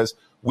 He says,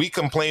 we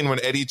complain when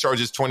Eddie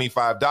charges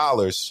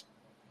 $25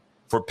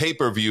 for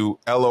pay-per-view.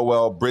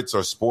 LOL, Brits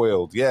are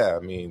spoiled. Yeah, I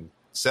mean,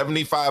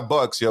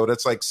 $75, yo,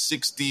 that's like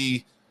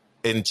 60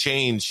 and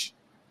change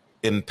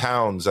in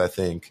pounds, I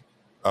think,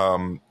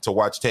 to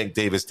watch Tank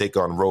Davis take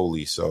on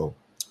Rolly. So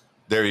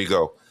there you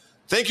go.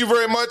 Thank you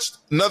very much.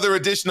 Another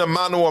edition of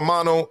Mano a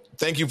Mano.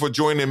 Thank you for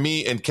joining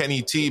me and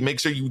Kenny T. Make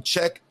sure you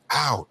check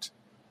out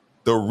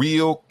The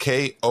Real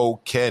KO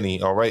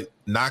Kenny. All right.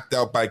 Knocked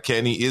Out by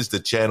Kenny is the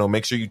channel.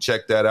 Make sure you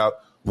check that out.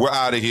 We're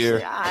out of here.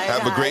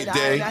 Have a great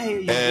day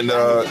and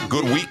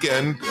good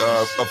weekend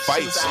of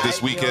fights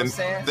this weekend.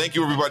 Thank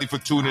you, everybody, for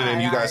tuning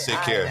in. You guys take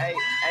care.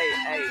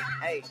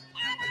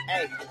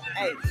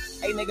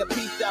 Hey, nigga,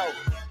 Pete, though.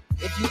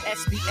 If you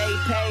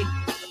SBA pay,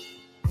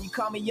 you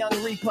call me Young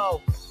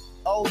Repo,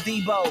 Old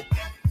Debo.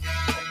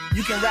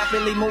 You can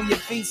rapidly move your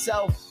feet,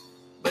 so.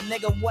 But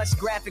nigga, what's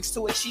graphics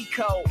to a cheat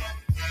code?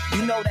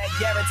 You know that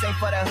Garrett's ain't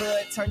for the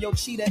hood. Turn your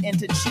cheetah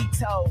into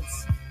Cheetos.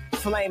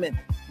 Flaming,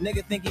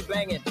 nigga think he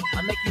banging.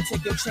 I make you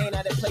take your chain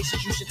out of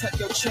places you should tuck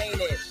your chain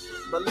in.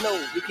 But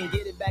Lou, you can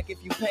get it back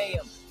if you pay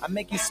him. I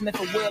make you sniff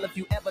a wheel if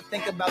you ever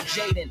think about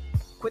Jaden.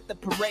 Quit the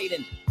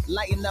parading,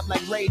 lighten up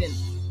like Raiden.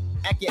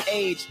 Act your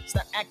age,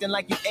 stop acting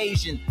like you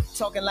Asian.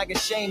 Talking like a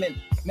shaman,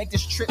 make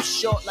this trip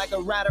short like a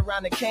ride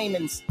around the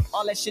Caymans.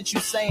 All that shit you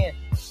saying,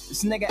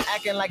 this nigga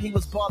acting like he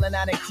was balling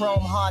out in Chrome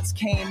Hearts.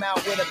 Came out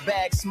with a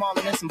bag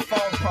smaller than some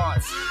phone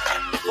parts.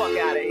 Fuck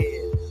out of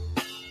here.